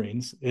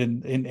submarines,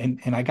 and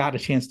I got a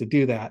chance to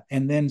do that.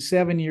 And then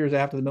 7 years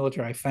after the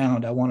military, I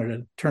found I wanted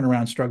to turn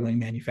around struggling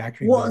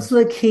manufacturing What's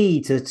business. the key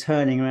to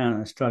turning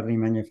around a struggling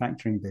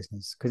manufacturing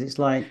business? Because it's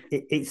like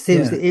it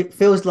seems Yeah, it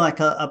feels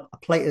like a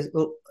plate of,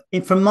 well,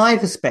 from my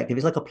perspective,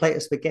 it's like a plate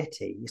of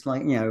spaghetti. It's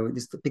like,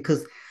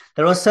 because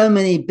there are so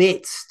many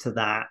bits to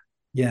that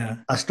yeah,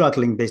 a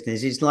struggling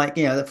business. It's like,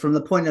 from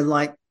the point of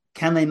like,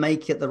 can they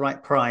make it the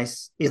right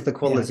price? Is the yeah,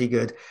 quality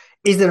good?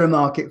 Is there a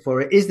market for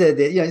it? Is there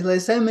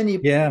there's so many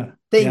yeah, yeah.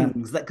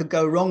 things that could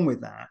go wrong with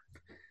that.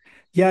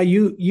 Yeah,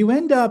 you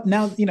end up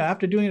now,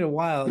 after doing it a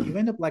while, you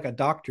end up like a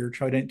doctor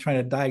trying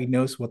to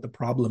diagnose what the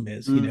problem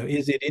is. Mm,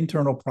 Is it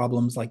internal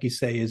problems, like you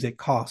say? Is it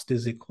cost?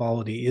 Is it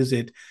quality? Is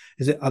it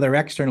other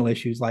external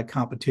issues like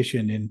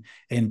competition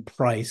and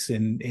price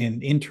and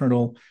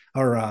internal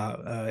or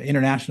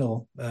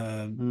international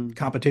mm.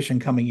 competition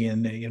coming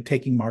in,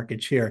 taking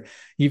market share?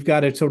 You've got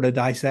to sort of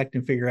dissect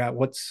and figure out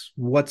what's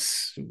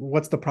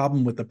the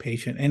problem with the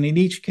patient. And in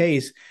each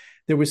case,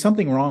 there was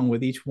something wrong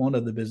with each one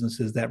of the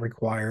businesses that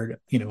required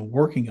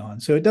working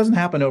on. So it doesn't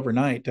happen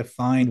overnight to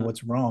find No.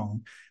 what's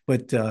wrong,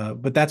 but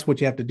that's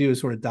what you have to do, is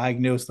sort of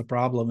diagnose the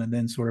problem and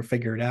then sort of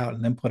figure it out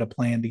and then put a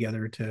plan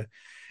together to.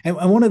 And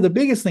one of the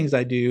biggest things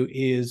I do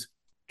is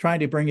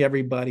trying to bring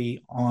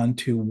everybody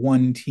onto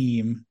one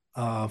team,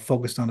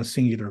 focused on a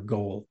singular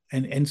goal.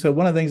 And so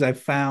one of the things I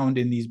found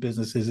in these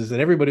businesses is that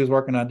everybody was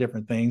working on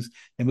different things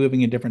and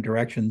moving in different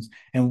directions.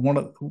 And one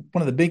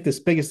of the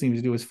biggest things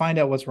to do is find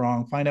out what's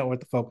wrong, find out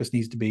what the focus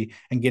needs to be,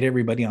 and get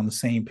everybody on the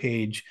same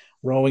page,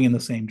 rowing in the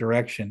same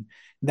direction.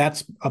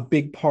 That's a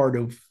big part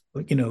of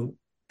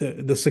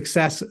the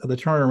success of the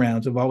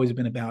turnarounds have always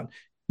been about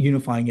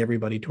unifying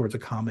everybody towards a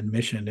common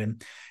mission.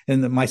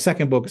 And my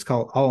second book is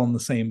called All in the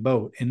Same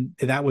Boat, and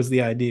that was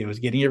the idea, was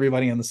getting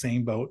everybody on the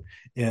same boat,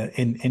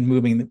 and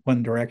moving in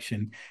one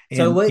direction.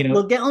 So And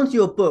we'll get onto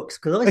your books,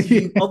 because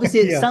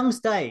obviously at yeah, some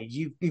stage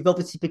you've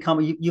obviously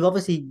you've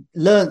obviously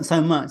learned so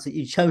much that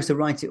you chose to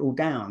write it all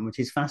down, which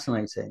is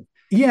fascinating.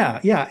 yeah,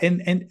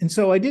 and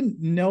so I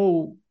didn't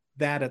know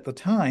that at the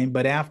time,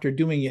 but after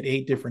doing it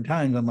 8 different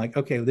times, I'm like,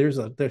 okay, there's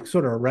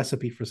sort of a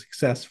recipe for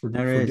success for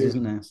There for is,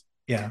 isn't doing there? this.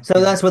 Yeah, So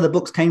yeah. that's where the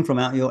books came from,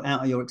 out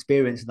of your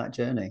experience of that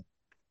journey.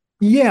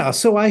 Yeah,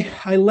 so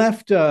I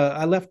left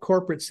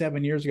corporate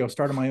 7 years ago,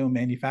 started my own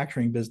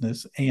manufacturing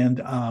business,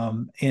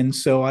 and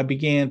so I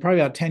began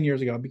probably about 10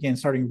 years ago. I began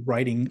starting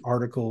writing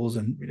articles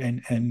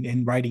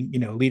and writing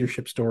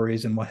leadership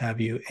stories and what have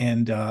you,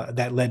 and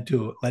that led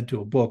to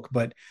a book.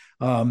 But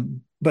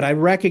I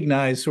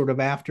recognized sort of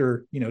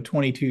after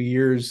 22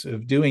 years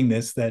of doing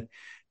this that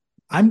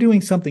I'm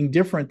doing something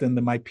different than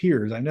my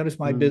peers. I noticed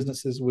my Mm,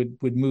 businesses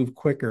would move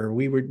quicker.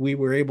 We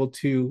were able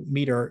to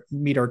meet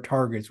our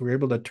targets. We were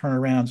able to turn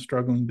around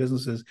struggling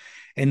businesses,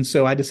 and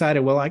so I decided,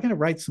 well, I got to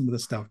write some of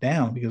this stuff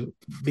down because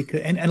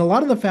a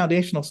lot of the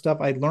foundational stuff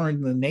I learned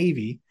in the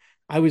Navy,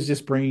 I was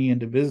just bringing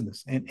into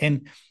business,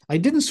 and I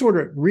didn't sort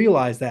of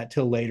realize that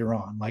till later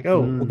on. Like,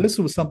 oh, well, mm. this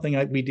was something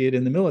we did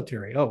in the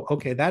military. Oh,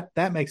 okay,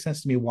 that makes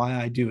sense to me why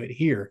I do it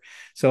here.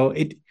 So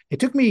it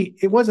took me,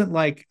 it wasn't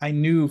like I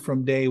knew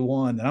from day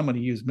one that I'm going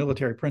to use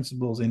military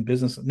principles in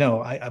business.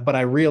 No, but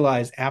I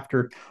realized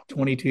after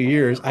 22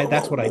 years,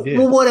 that's what I Well,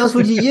 did. what else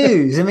would you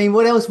use? I mean,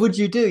 what else would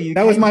you do?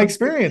 That was my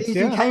experience. You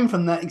Yeah. came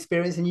from that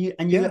experience, and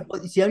Yeah.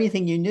 it's the only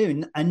thing you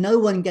knew, and no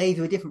one gave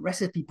you a different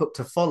recipe book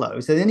to follow.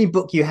 So the only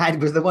book you had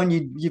was the one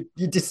you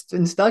just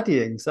been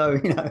studying.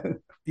 So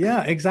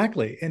Yeah,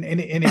 exactly. And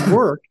it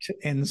worked.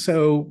 And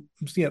so,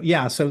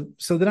 yeah. So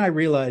then I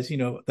realized,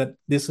 that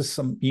these are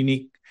some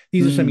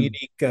Mm.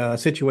 unique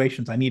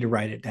situations. I need to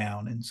write it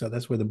down. And so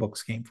that's where the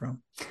books came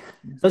from.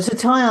 So to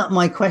tie up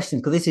my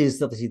questions, because this is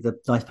obviously the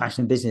Life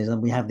Passion Business,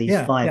 and we have these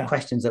Yeah. five Yeah.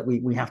 questions that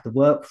we have to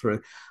work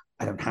through.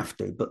 I don't have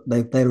to, but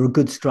they're a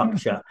good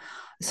structure.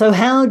 So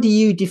how do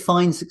you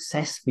define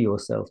success for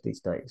yourself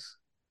these days?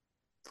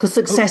 Because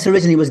Oh, success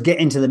originally was get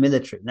into the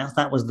military.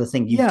 That was the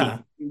thing you did. yeah.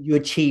 You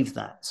achieved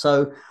that.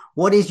 So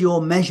what is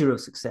your measure of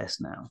success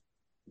now?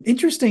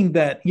 Interesting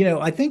that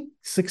I think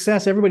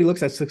success, everybody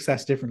looks at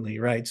success differently,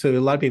 right? So a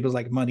lot of people's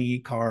like money,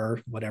 car,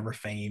 whatever,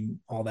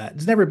 fame, all that.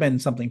 It's never been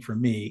something for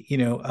me.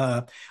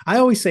 I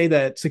always say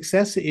that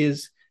success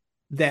is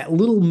that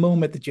little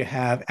moment that you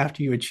have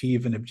after you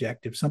achieve an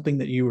objective, something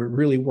that you were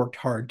really worked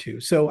hard to.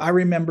 So I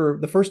remember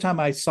the first time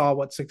I saw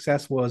what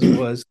success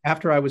was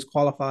after I was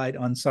qualified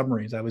on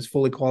submarines. I was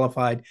fully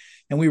qualified,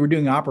 and we were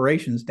doing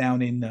operations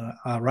down in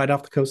right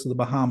off the coast of the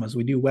Bahamas.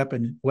 We do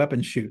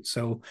weapon shoots.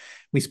 So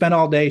we spent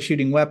all day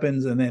shooting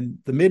weapons, and then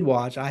the mid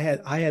watch. I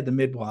had the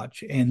mid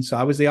watch, and so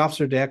I was the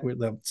officer deck where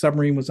the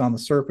submarine was on the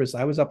surface.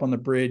 I was up on the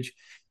bridge,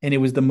 and it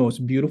was the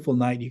most beautiful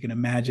night you can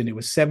imagine. It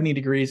was 70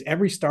 degrees,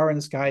 every star in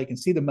the sky. You can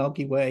see the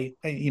Milky Way,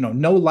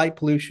 no light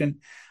pollution.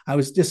 I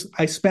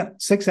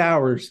spent 6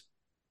 hours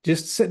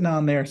just sitting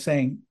on there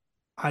saying,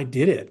 I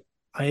did it.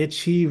 I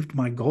achieved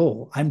my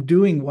goal. I'm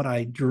doing what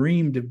I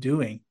dreamed of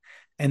doing.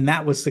 And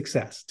that was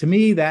success. To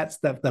me, that's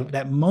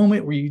that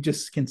moment where you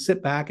just can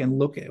sit back and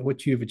look at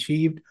what you've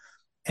achieved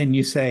and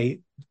you say,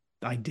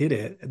 I did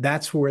it.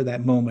 That's where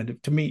that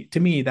moment, to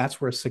me, that's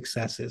where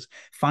success is.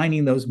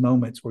 Finding those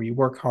moments where you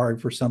work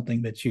hard for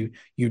something that you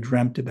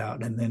dreamt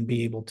about and then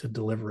be able to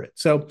deliver it.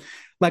 So,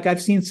 like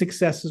I've seen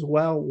success as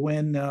well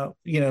when a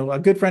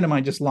good friend of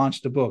mine just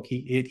launched a book.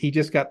 He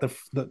just got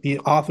the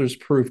author's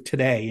proof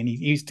today, and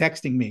he's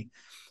texting me,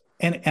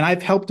 and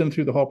I've helped him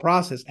through the whole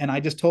process. And I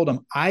just told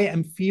him, I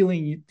am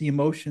feeling the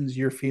emotions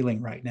you're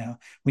feeling right now.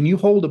 When you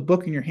hold a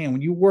book in your hand,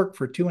 when you work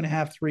for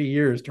 2.5, 3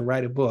 years to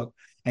write a book,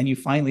 and you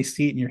finally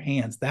see it in your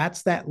hands,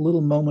 that's that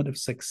little moment of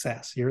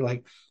success. You're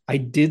like, I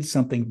did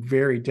something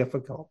very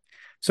difficult.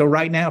 So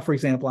right now, for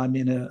example, I'm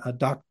in a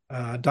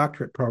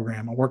doctorate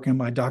program. I'm working on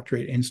my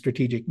doctorate in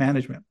strategic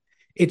management.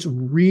 It's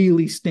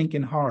really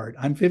stinking hard.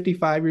 I'm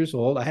 55 years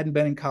old. I hadn't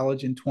been in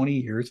college in 20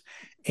 years,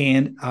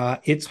 and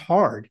it's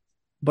hard,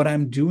 but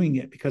I'm doing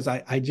it because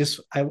I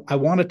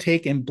want to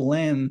take and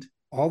blend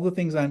all the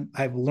things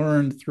I've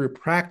learned through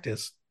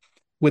practice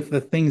with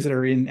the things that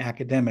are in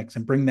academics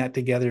and bring that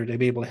together to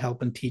be able to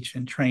help and teach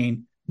and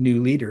train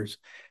new leaders.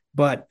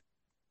 But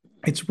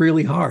it's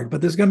really hard.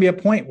 But there's going to be a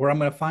point where I'm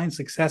going to find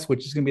success,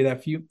 which is going to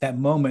be that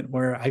moment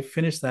where I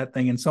finish that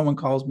thing and someone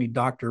calls me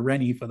Dr.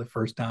 Rennie for the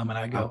first time, and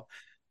I Wow. go,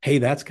 "Hey,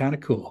 that's kind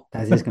of cool."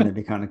 That is going to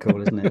be kind of cool,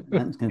 isn't it?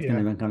 That's going Yeah,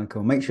 to be kind of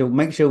cool. Make sure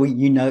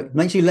you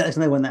let us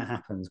know when that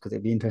happens because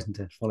it'd be interesting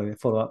to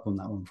follow up on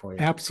that one for you.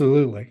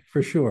 absolutely,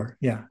 for sure.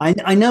 Yeah,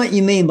 I know what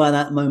you mean by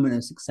that moment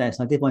of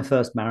success. I did my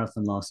first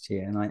marathon last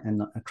year,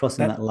 and that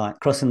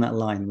crossing that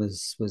line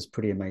was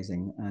pretty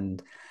amazing.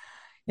 And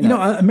you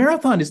know, a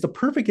marathon is the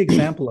perfect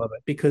example of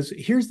it because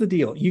here's the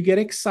deal. You get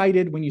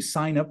excited when you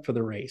sign up for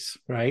the race,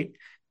 right?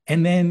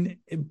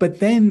 But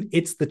then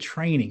it's the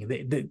training.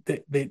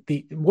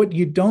 The what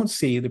you don't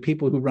see, the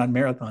people who run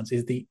marathons,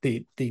 is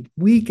the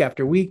week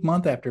after week,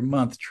 month after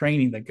month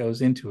training that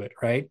goes into it,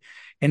 right?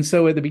 And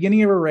so at the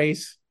beginning of a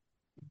race,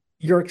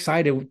 you're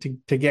excited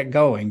to get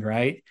going,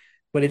 right?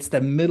 but it's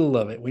the middle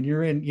of it when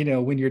you're in,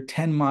 when you're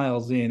 10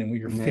 miles in and when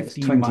you're No, it's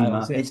 15 20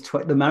 miles miles.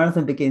 in. The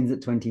marathon begins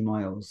at 20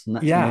 miles,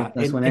 and Yeah.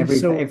 that's when And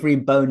so every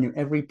bone,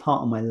 every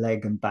part of my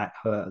leg and back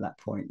hurt at that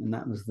point, and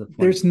that was the point.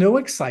 there's no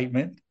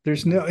excitement.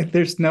 There's It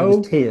was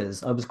no,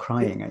 tears. I was it,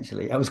 crying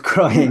actually. I was yeah,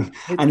 crying,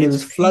 and there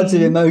it's was floods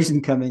of pain.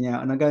 emotion coming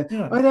out, and I go,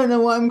 Yeah. I don't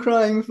know what I'm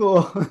crying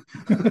for.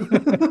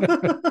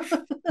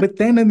 But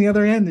then on the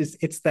other end is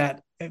it's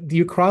that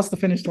you cross the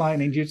finish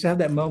line and you just have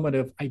that moment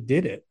of I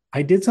did it.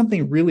 I did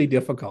something really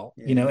difficult,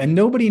 Yeah. and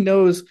nobody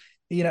knows,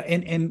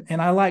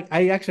 and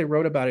I actually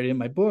wrote about it in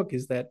my book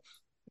is that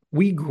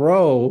we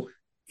grow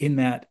in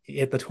that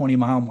at the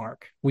 20-mile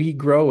mark. We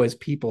grow as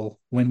people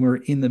when we're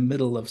in the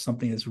middle of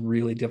something that's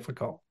really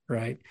difficult,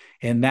 right?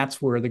 And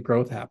that's where the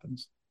growth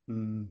happens.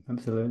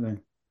 Absolutely.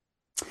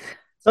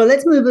 So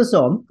let's move us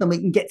on, and we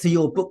can get to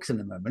your books in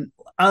a moment.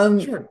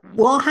 Sure.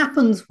 What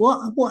happens?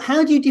 What?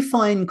 How do you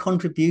define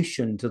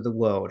contribution to the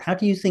world? How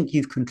do you think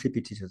you've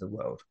contributed to the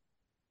world?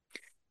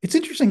 It's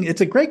interesting.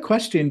 It's a great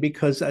question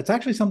because it's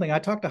actually something I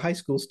talk to high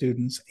school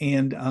students,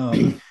 and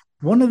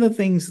one of the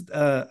things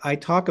I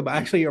talk about,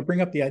 actually, I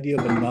bring up the idea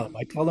of a nub.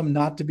 I tell them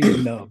not to be a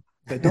nub,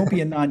 that don't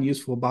be a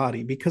non-useful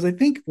body, because I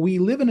think we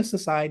live in a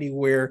society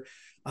where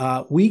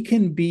we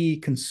can be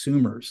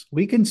consumers.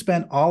 We can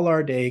spend all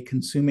our day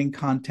consuming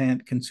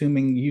content,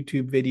 consuming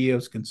YouTube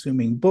videos,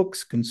 consuming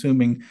books,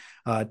 consuming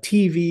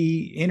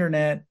TV,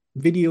 internet,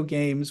 video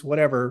games,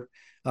 whatever.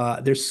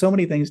 There's so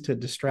many things to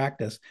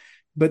distract us.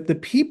 But the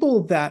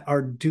people that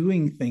are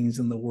doing things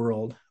in the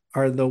world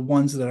are the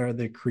ones that are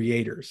the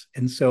creators.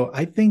 And so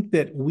I think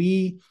that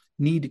we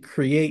need to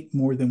create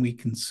more than we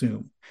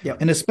consume.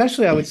 Yep. And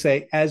especially, I would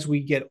say, as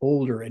we get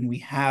older and we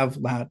have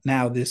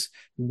now this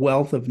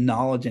wealth of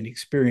knowledge and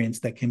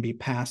experience that can be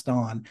passed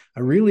on,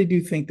 I really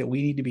do think that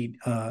we need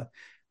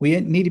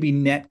to be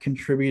net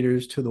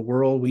contributors to the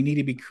world. We need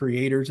to be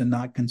creators and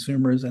not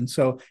consumers. And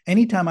so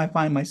anytime I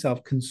find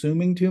myself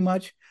consuming too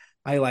much,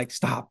 I like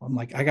stop. I'm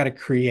like, I got to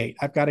create.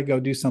 I've got to go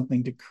do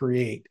something to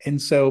create.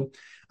 And so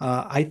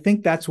I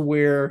think that's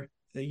where,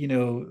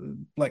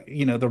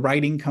 the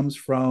writing comes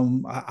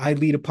from. I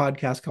lead a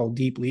podcast called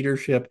Deep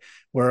Leadership,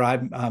 where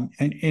I'm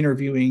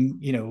interviewing,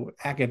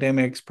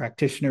 academics,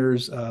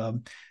 practitioners,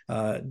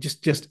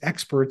 just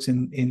experts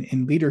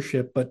in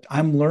leadership. But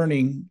I'm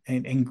learning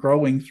and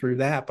growing through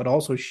that, but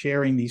also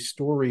sharing these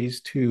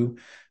stories to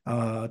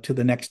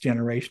the next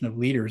generation of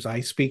leaders.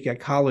 I speak at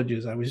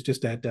colleges. I was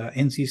just at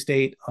NC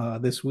State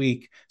this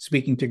week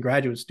speaking to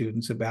graduate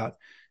students about,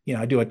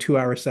 I do a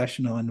 2-hour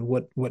session on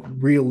what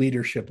real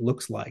leadership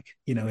looks like,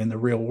 in the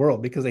real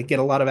world, because they get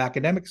a lot of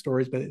academic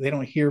stories, but they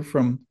don't hear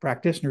from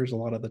practitioners a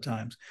lot of the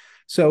times.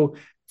 So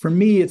for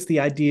me, it's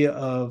the idea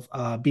of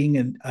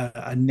being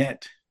a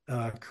net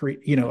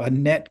a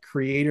net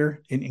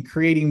creator and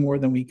creating more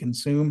than we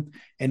consume.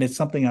 And it's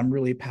something I'm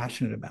really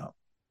passionate about.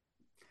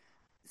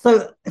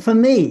 So for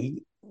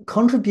me,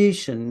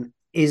 contribution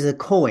is a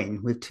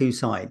coin with two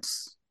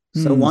sides.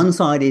 So Hmm. one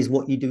side is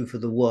what you do for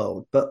the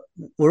world, but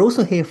we're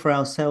also here for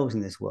ourselves in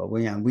this world.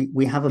 We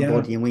have a Yeah.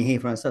 body and we're here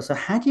for ourselves. So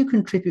how do you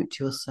contribute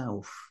to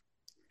yourself?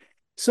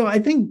 So I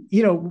think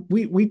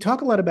we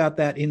talk a lot about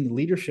that in the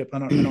leadership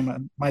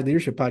on my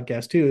leadership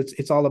podcast too.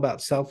 It's all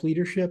about self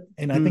leadership,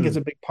 and I think it's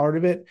Mm, a big part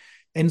of it.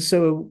 And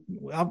so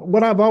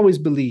what I've always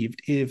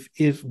believed,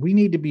 if we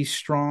need to be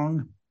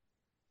strong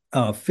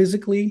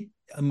physically,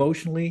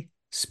 emotionally,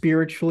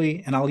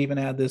 spiritually, and I'll even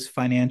add this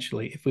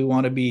financially, if we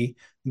want to be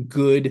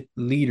good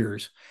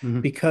leaders,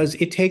 mhm. because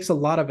it takes a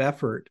lot of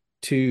effort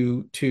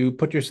to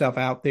put yourself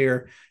out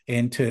there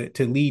and to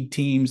lead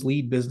teams,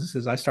 lead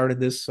businesses. I started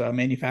this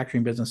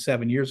manufacturing business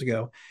 7 years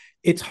ago.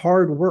 It's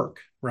hard work,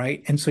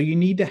 right? And so you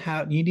need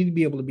to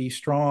be able to be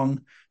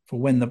strong for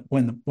when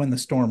the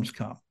storms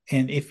come.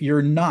 And if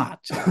you're not,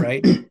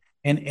 right,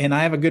 and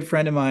I have a good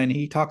friend of mine.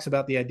 He talks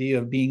about the idea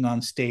of being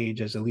on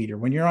stage as a leader.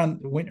 When you're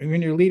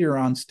a leader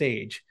on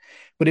stage,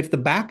 but if the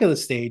back of the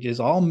stage is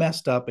all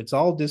messed up, it's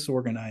all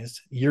disorganized,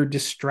 you're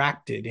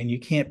distracted and you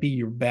can't be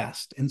your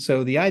best. And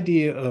so the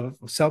idea of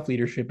self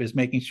leadership is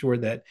making sure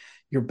that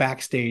your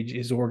backstage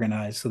is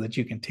organized so that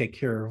you can take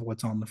care of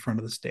what's on the front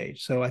of the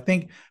stage. So I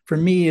think for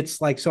me,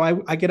 it's like, so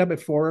I get up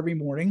at 4 every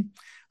morning.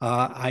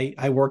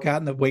 I work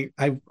out in the wait.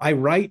 I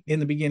write in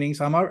the beginning,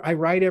 so I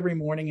write every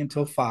morning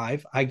until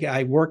 5.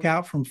 I work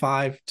out from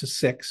 5 to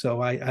 6.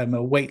 So I'm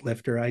a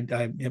weightlifter.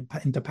 I'm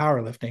into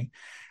powerlifting.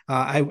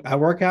 I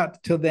work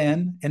out till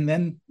then, and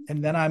then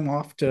I'm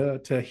off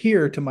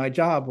to my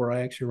job where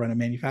I actually run a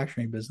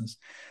manufacturing business.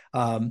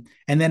 And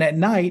then at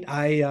night,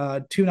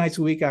 I 2 nights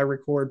a week I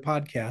record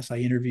podcasts. I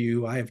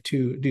interview. I have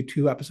do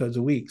 2 episodes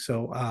a week.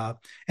 So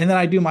and then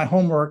I do my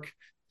homework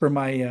for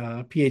my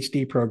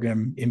PhD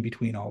program in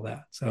between all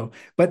that. So,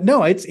 but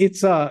no,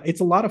 it's a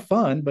lot of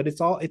fun, but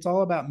it's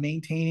all about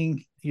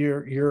maintaining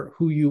your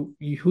who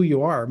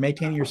you are,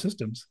 maintaining your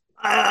systems.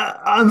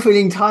 I'm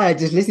feeling tired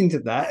just listening to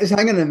that. Just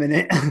hang on a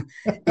minute.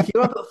 If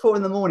you're up at 4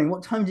 in the morning,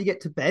 what time do you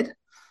get to bed?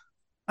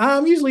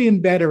 I'm usually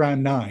in bed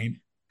around 9,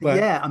 but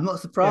Yeah, I'm not yeah,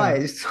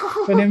 surprised.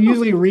 but I'm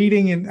usually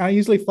reading, and I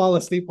usually fall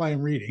asleep while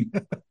I'm reading.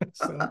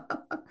 So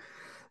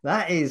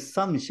That is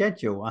some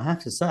schedule, I have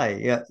to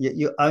say. Yeah,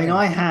 I mean, Yeah.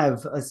 I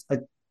have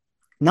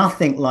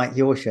nothing like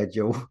your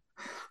schedule,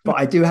 but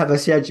I do have a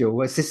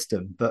schedule, a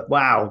system. But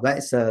wow,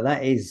 that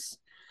is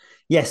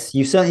yes,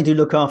 you certainly do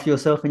look after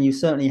yourself, and you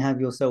certainly have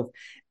yourself.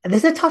 And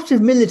there's a touch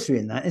of military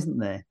in that, isn't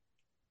there?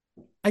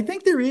 I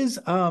think there is.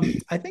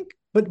 I think,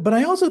 but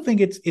I also think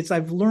it's.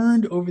 I've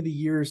learned over the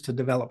years to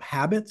develop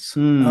habits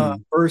Hmm.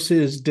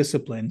 versus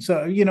discipline. So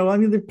I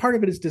mean, part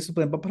of it is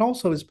discipline, but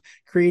also is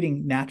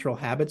creating natural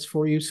habits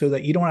for you so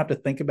that you don't have to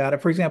think about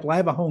it. For example, I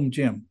have a home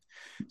gym,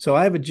 so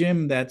I have a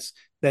gym that's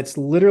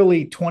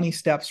literally 20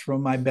 steps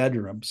from my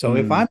bedroom. So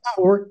if I'm Hmm.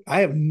 at work,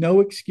 I have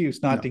no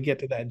excuse not No. to get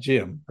to that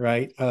gym,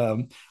 right?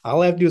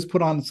 All I have to do is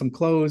put on some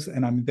clothes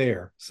and I'm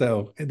there.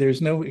 So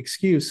there's no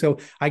excuse. So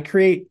I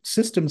create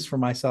systems for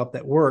myself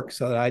that work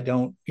so that I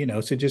don't,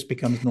 so it just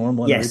becomes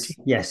normal and Yes,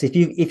 routine. yes.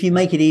 If you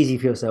make it easy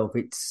for yourself,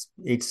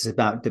 it's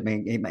about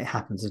doing it. It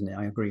happens, isn't it?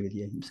 I agree with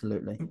you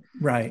absolutely.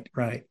 Right,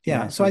 right.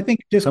 Yeah. Yeah. So I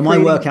think So just my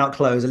creating, workout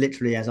clothes are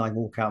literally as I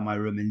walk out my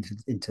room into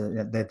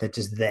they're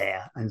just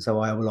there, and so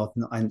I will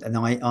often and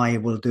I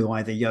will do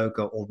either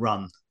yoga or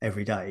run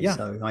every day. yeah,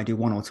 So I do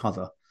one or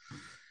t'other.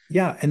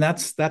 yeah, and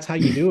that's how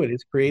you do it,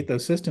 is create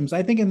those systems.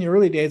 I think in the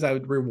early days I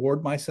would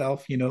reward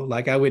myself,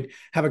 like I would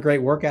have a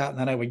great workout and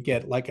then I would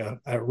get like a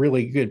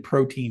really good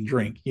protein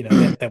drink,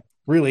 that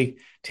really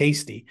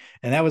tasty.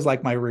 And that was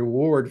like my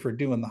reward for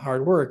doing the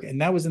hard work. And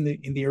that was in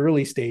the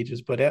early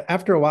stages. But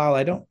after a while,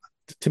 I don't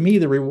to me,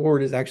 the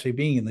reward is actually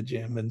being in the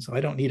gym. And so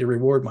I don't need to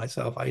reward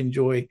myself. I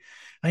enjoy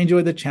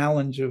the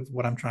challenge of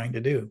what I'm trying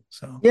to do.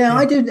 So Yeah,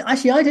 I yeah. do.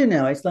 Actually, I do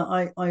now. It's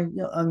like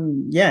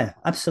yeah,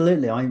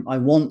 absolutely. I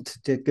want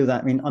to do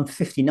that. I mean, I'm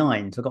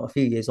 59, so I've got a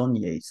few years on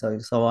you. So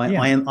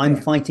Yeah. I'm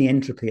Yeah. fighting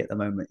entropy at the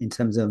moment in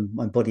terms of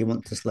my body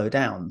wants to slow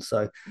down.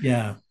 So,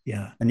 Yeah.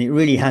 Yeah. and it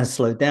really has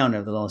slowed down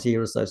over the last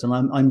year or so. So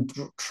I'm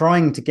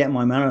trying to get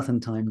my marathon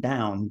time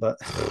down. But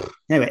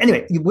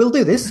anyway, we'll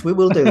do this. We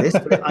will do this.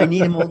 But I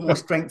need more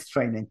strength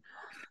training.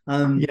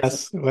 Um,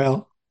 Yes.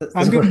 Well,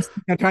 I'm so getting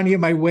I'm trying to get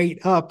my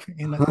weight up,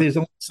 and there's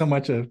only so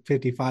much a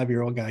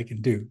 55-year-old guy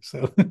can do.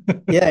 So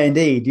yeah,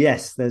 indeed.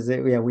 Yes, there's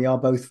it. Yeah, we are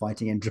both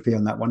fighting entropy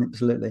on that one.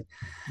 Absolutely.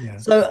 yeah.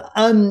 So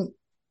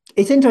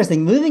it's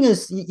interesting. Moving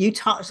us, you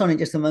touched on it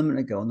just a moment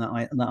ago on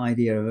that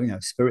idea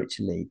of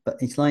spiritually, but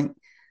it's like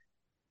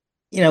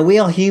we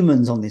are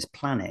humans on this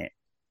planet,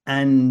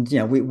 and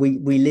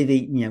we live,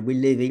 eat, we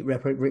live, eat,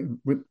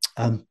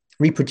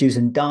 reproduce,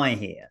 and die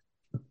here.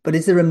 But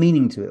is there a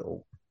meaning to it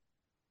all?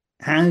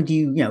 How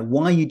do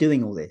why are you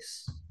doing all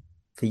this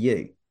for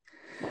you?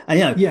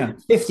 And Yeah.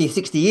 50,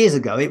 60 years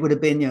ago, it would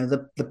have been,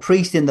 the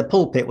priest in the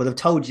pulpit would have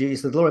told you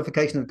it's the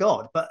glorification of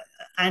God.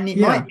 And it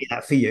might Yeah. be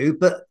that for you,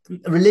 but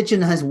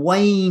religion has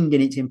waned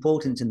in its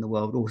importance in the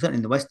world, or certainly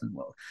in the Western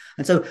world.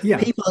 And so Yeah.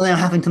 people are now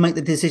having to make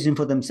the decision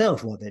for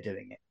themselves while they're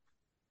doing it.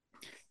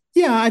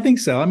 Yeah, I think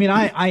so. I mean,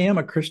 I am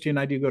a Christian.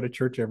 I do go to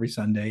church every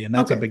Sunday, and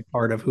that's a Okay. big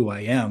part of who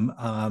I am.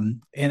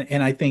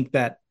 And I think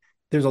that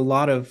there's a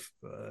lot of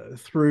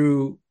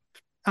through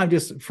I'm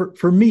just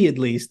for me at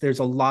least, there's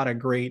a lot of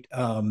great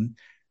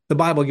the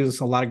Bible gives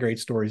us a lot of great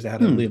stories how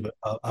to Hmm. live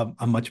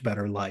a much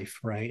better life,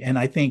 right? And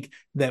I think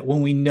that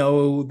when we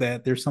know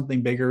that there's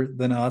something bigger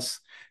than us,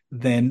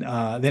 then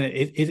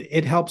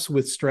it helps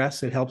with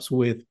stress. It helps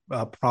with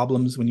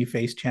problems when you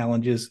face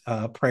challenges.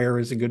 Prayer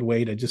is a good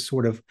way to just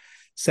sort of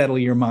settle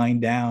your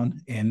mind down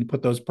and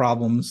put those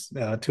problems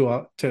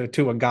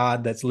to a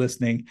God that's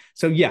listening.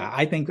 So yeah,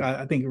 I think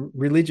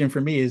religion for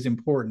me is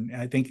important.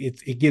 I think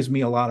it gives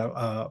me a lot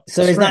of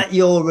So strength.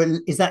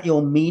 is that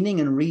your meaning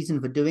and reason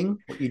for doing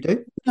what you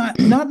do?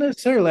 Not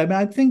necessarily. I mean,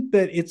 I think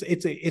that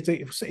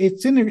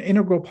it's an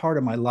integral part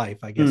of my life.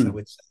 I guess I Hmm.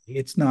 would say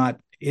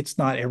it's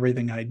not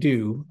everything I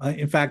do.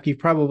 In fact,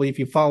 if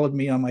you followed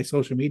me on my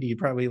social media, you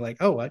probably like,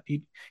 oh, what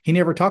he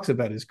never talks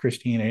about his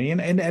Christianity,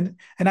 and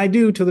I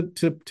do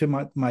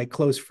to my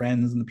close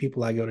friends and the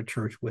people I go to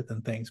church with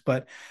and things.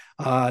 But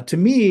to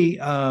me,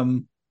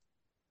 well,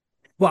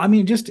 I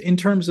mean, just in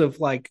terms of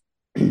like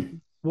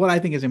what I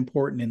think is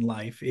important in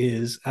life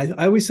is I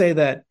always say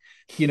that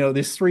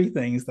there's three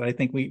things that I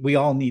think we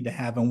all need to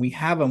have, and we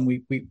have them.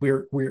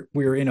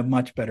 We're in a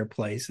much better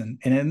place, and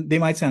they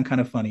might sound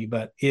kind of funny,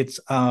 but it's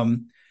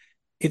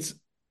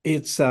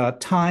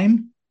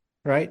time,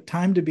 right?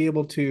 Time to be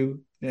able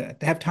to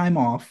have time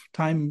off,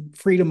 time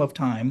freedom of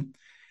time,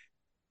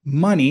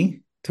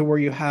 money to where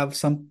you have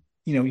some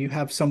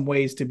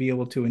ways to be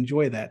able to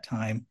enjoy that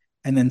time,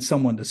 and then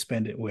someone to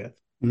spend it with.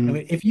 I Hmm.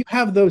 mean, if you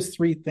have those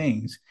three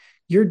things,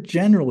 you're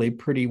generally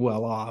pretty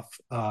well off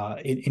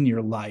in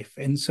your life.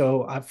 And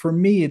so, for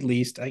me at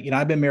least,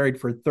 I've been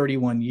married for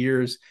 31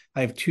 years.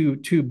 I have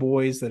two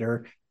boys that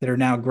are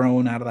now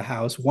grown out of the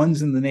house.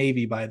 One's in the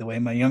Navy, by the way.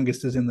 My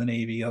youngest is in the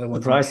Navy. The other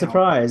one's an Surprise, accountant.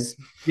 surprise.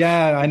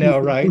 Yeah, I know,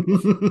 right?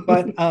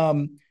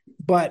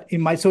 But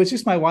so it's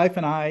just my wife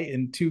and I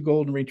and two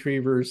golden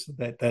retrievers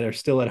that are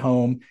still at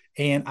home.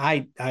 And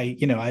I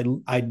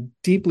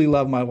deeply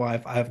love my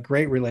wife. I have a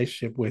great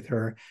relationship with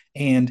her.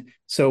 And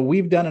so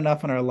we've done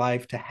enough in our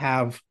life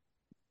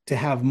to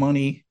have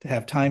money, to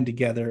have time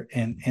together,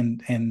 and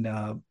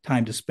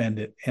time to spend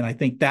it. And I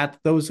think that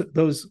those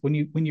when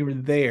you were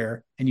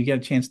there and you get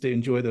a chance to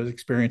enjoy those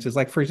experiences,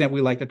 like for example,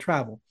 we like to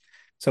travel.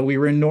 So we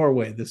were in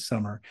Norway this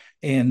summer,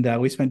 and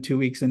we spent 2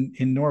 weeks in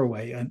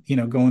Norway, and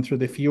going through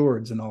the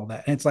fjords and all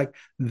that. And it's like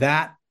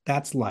that.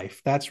 That's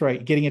life. That's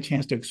right. Getting a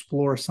chance to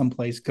explore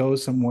someplace, go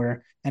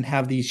somewhere, and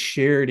have these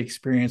shared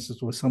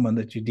experiences with someone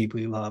that you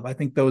deeply love. I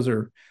think those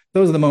are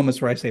the moments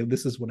where I say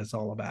this is what it's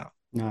all about.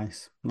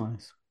 Nice.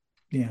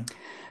 Yeah.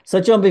 So,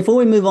 John, before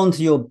we move on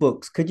to your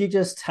books, could you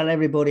just tell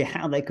everybody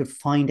how they could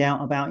find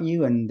out about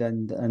you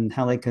and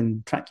how they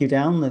can track you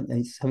down?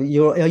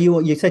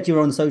 You said you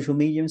were on social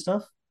media and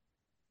stuff?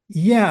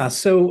 Yeah.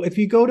 So if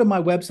you go to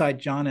my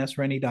website,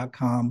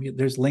 johnsrennie.com,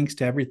 there's links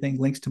to everything,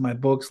 links to my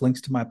books,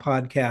 links to my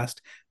podcast.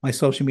 My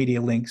social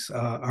media links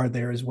are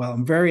there as well.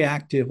 I'm very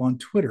active on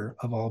Twitter,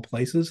 of all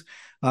places.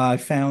 I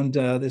found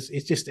this,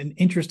 it's just an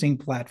interesting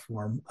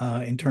platform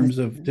in terms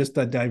of just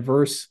the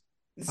diverse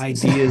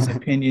ideas,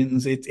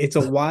 opinions. It's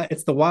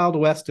the Wild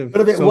West of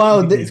got a bit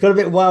wild. Media. It's got a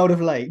bit wild of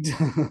late.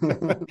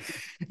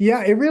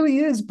 Yeah, it really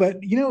is. But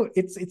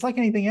it's like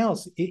anything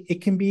else.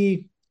 It can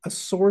be a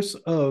source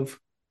of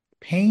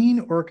pain,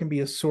 or it can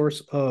be a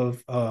source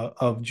of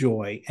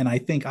joy. And I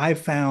think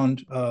I've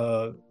learned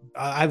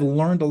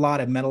a lot.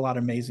 I've met a lot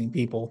of amazing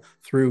people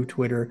through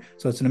Twitter.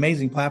 So it's an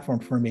amazing platform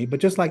for me. But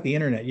just like the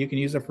internet, you can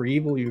use it for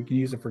evil, you can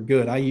use it for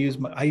good. I use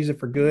it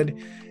for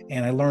good,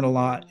 and I learn a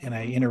lot, and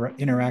I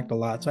interact a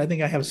lot. So I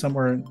think I have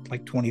somewhere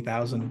like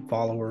 20,000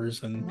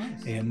 followers, and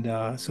nice.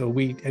 And so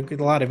we have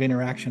a lot of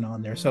interaction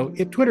on there. So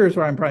Twitter is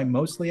where I'm probably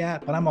mostly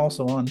at, but I'm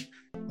also on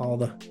all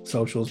the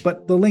socials,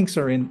 but the links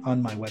are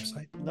on my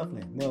website.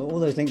 Lovely. Well, all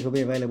those links will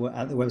be available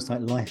at the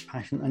website Life,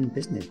 Passion and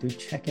Business. Do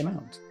check him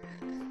out.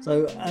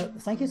 So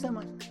thank you so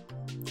much.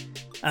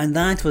 And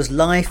that was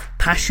Life,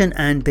 Passion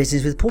and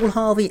Business with Paul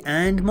Harvey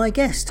and my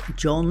guest,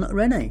 John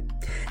Rennie.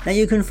 Now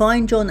you can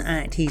find John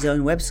at his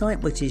own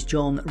website, which is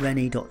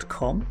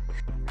johnrennie.com.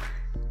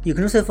 You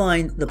can also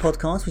find the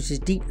podcast, which is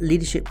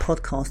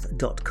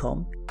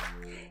deepleadershippodcast.com.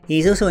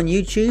 He's also on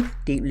YouTube,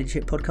 Deep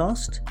Leadership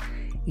Podcast.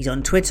 He's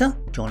on Twitter,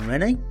 John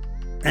Rennie,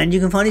 and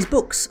you can find his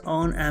books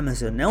on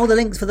Amazon. Now, all the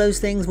links for those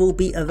things will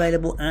be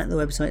available at the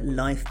website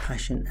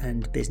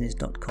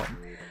lifepassionandbusiness.com.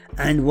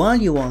 And while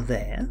you are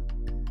there,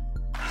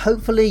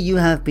 hopefully you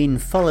have been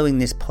following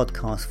this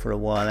podcast for a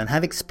while and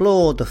have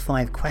explored the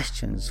 5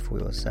 questions for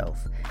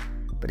yourself.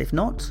 But if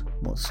not,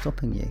 what's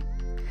stopping you?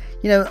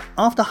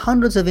 After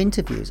hundreds of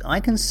interviews,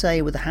 I can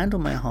say with a hand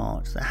on my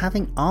heart that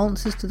having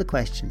answers to the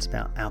questions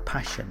about our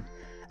passion,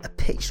 a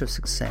picture of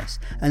success,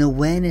 an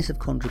awareness of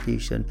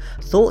contribution,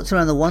 thoughts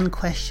around the one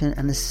question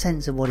and a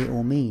sense of what it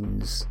all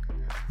means,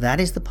 that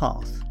is the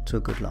path to a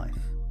good life.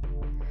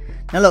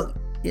 Now look,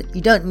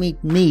 you don't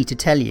need me to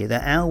tell you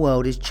that our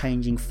world is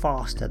changing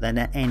faster than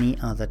at any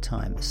other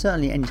time,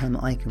 certainly any time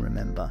that I can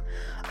remember,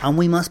 and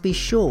we must be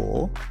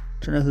sure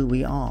to know who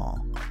we are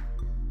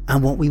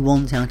and what we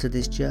want out of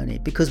this journey,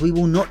 because we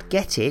will not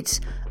get it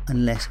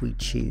unless we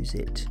choose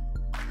it.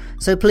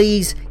 So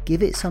please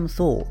give it some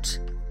thought,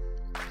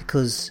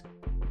 because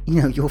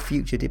your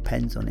future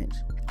depends on it.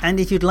 And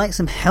if you'd like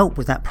some help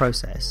with that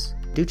process,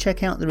 do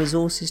check out the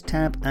resources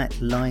tab at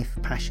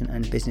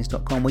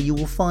lifepassionandbusiness.com, where you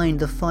will find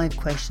the 5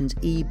 questions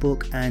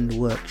ebook and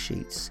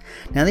worksheets.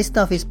 Now this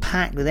stuff is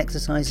packed with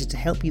exercises to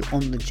help you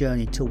on the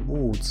journey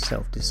towards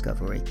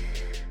self-discovery,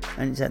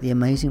 and it's at the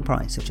amazing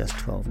price of just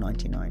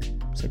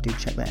 $12.99. So do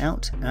check that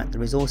out at the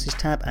resources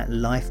tab at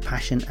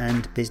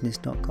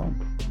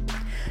lifepassionandbusiness.com.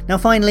 Now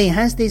finally,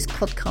 has this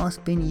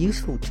podcast been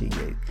useful to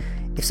you?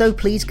 If so,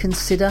 please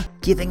consider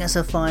giving us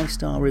a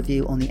 5-star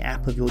review on the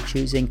app of your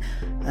choosing,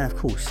 and of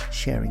course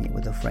sharing it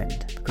with a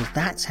friend, because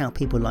that's how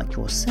people like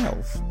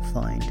yourself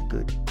find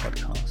good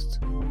podcasts.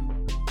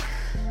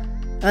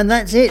 And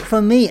that's it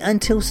from me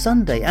until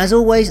Sunday. As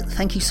always,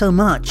 thank you so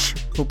much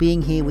for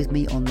being here with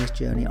me on this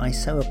journey. I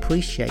so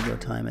appreciate your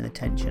time and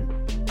attention.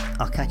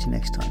 I'll catch you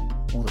next time.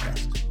 All the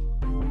best.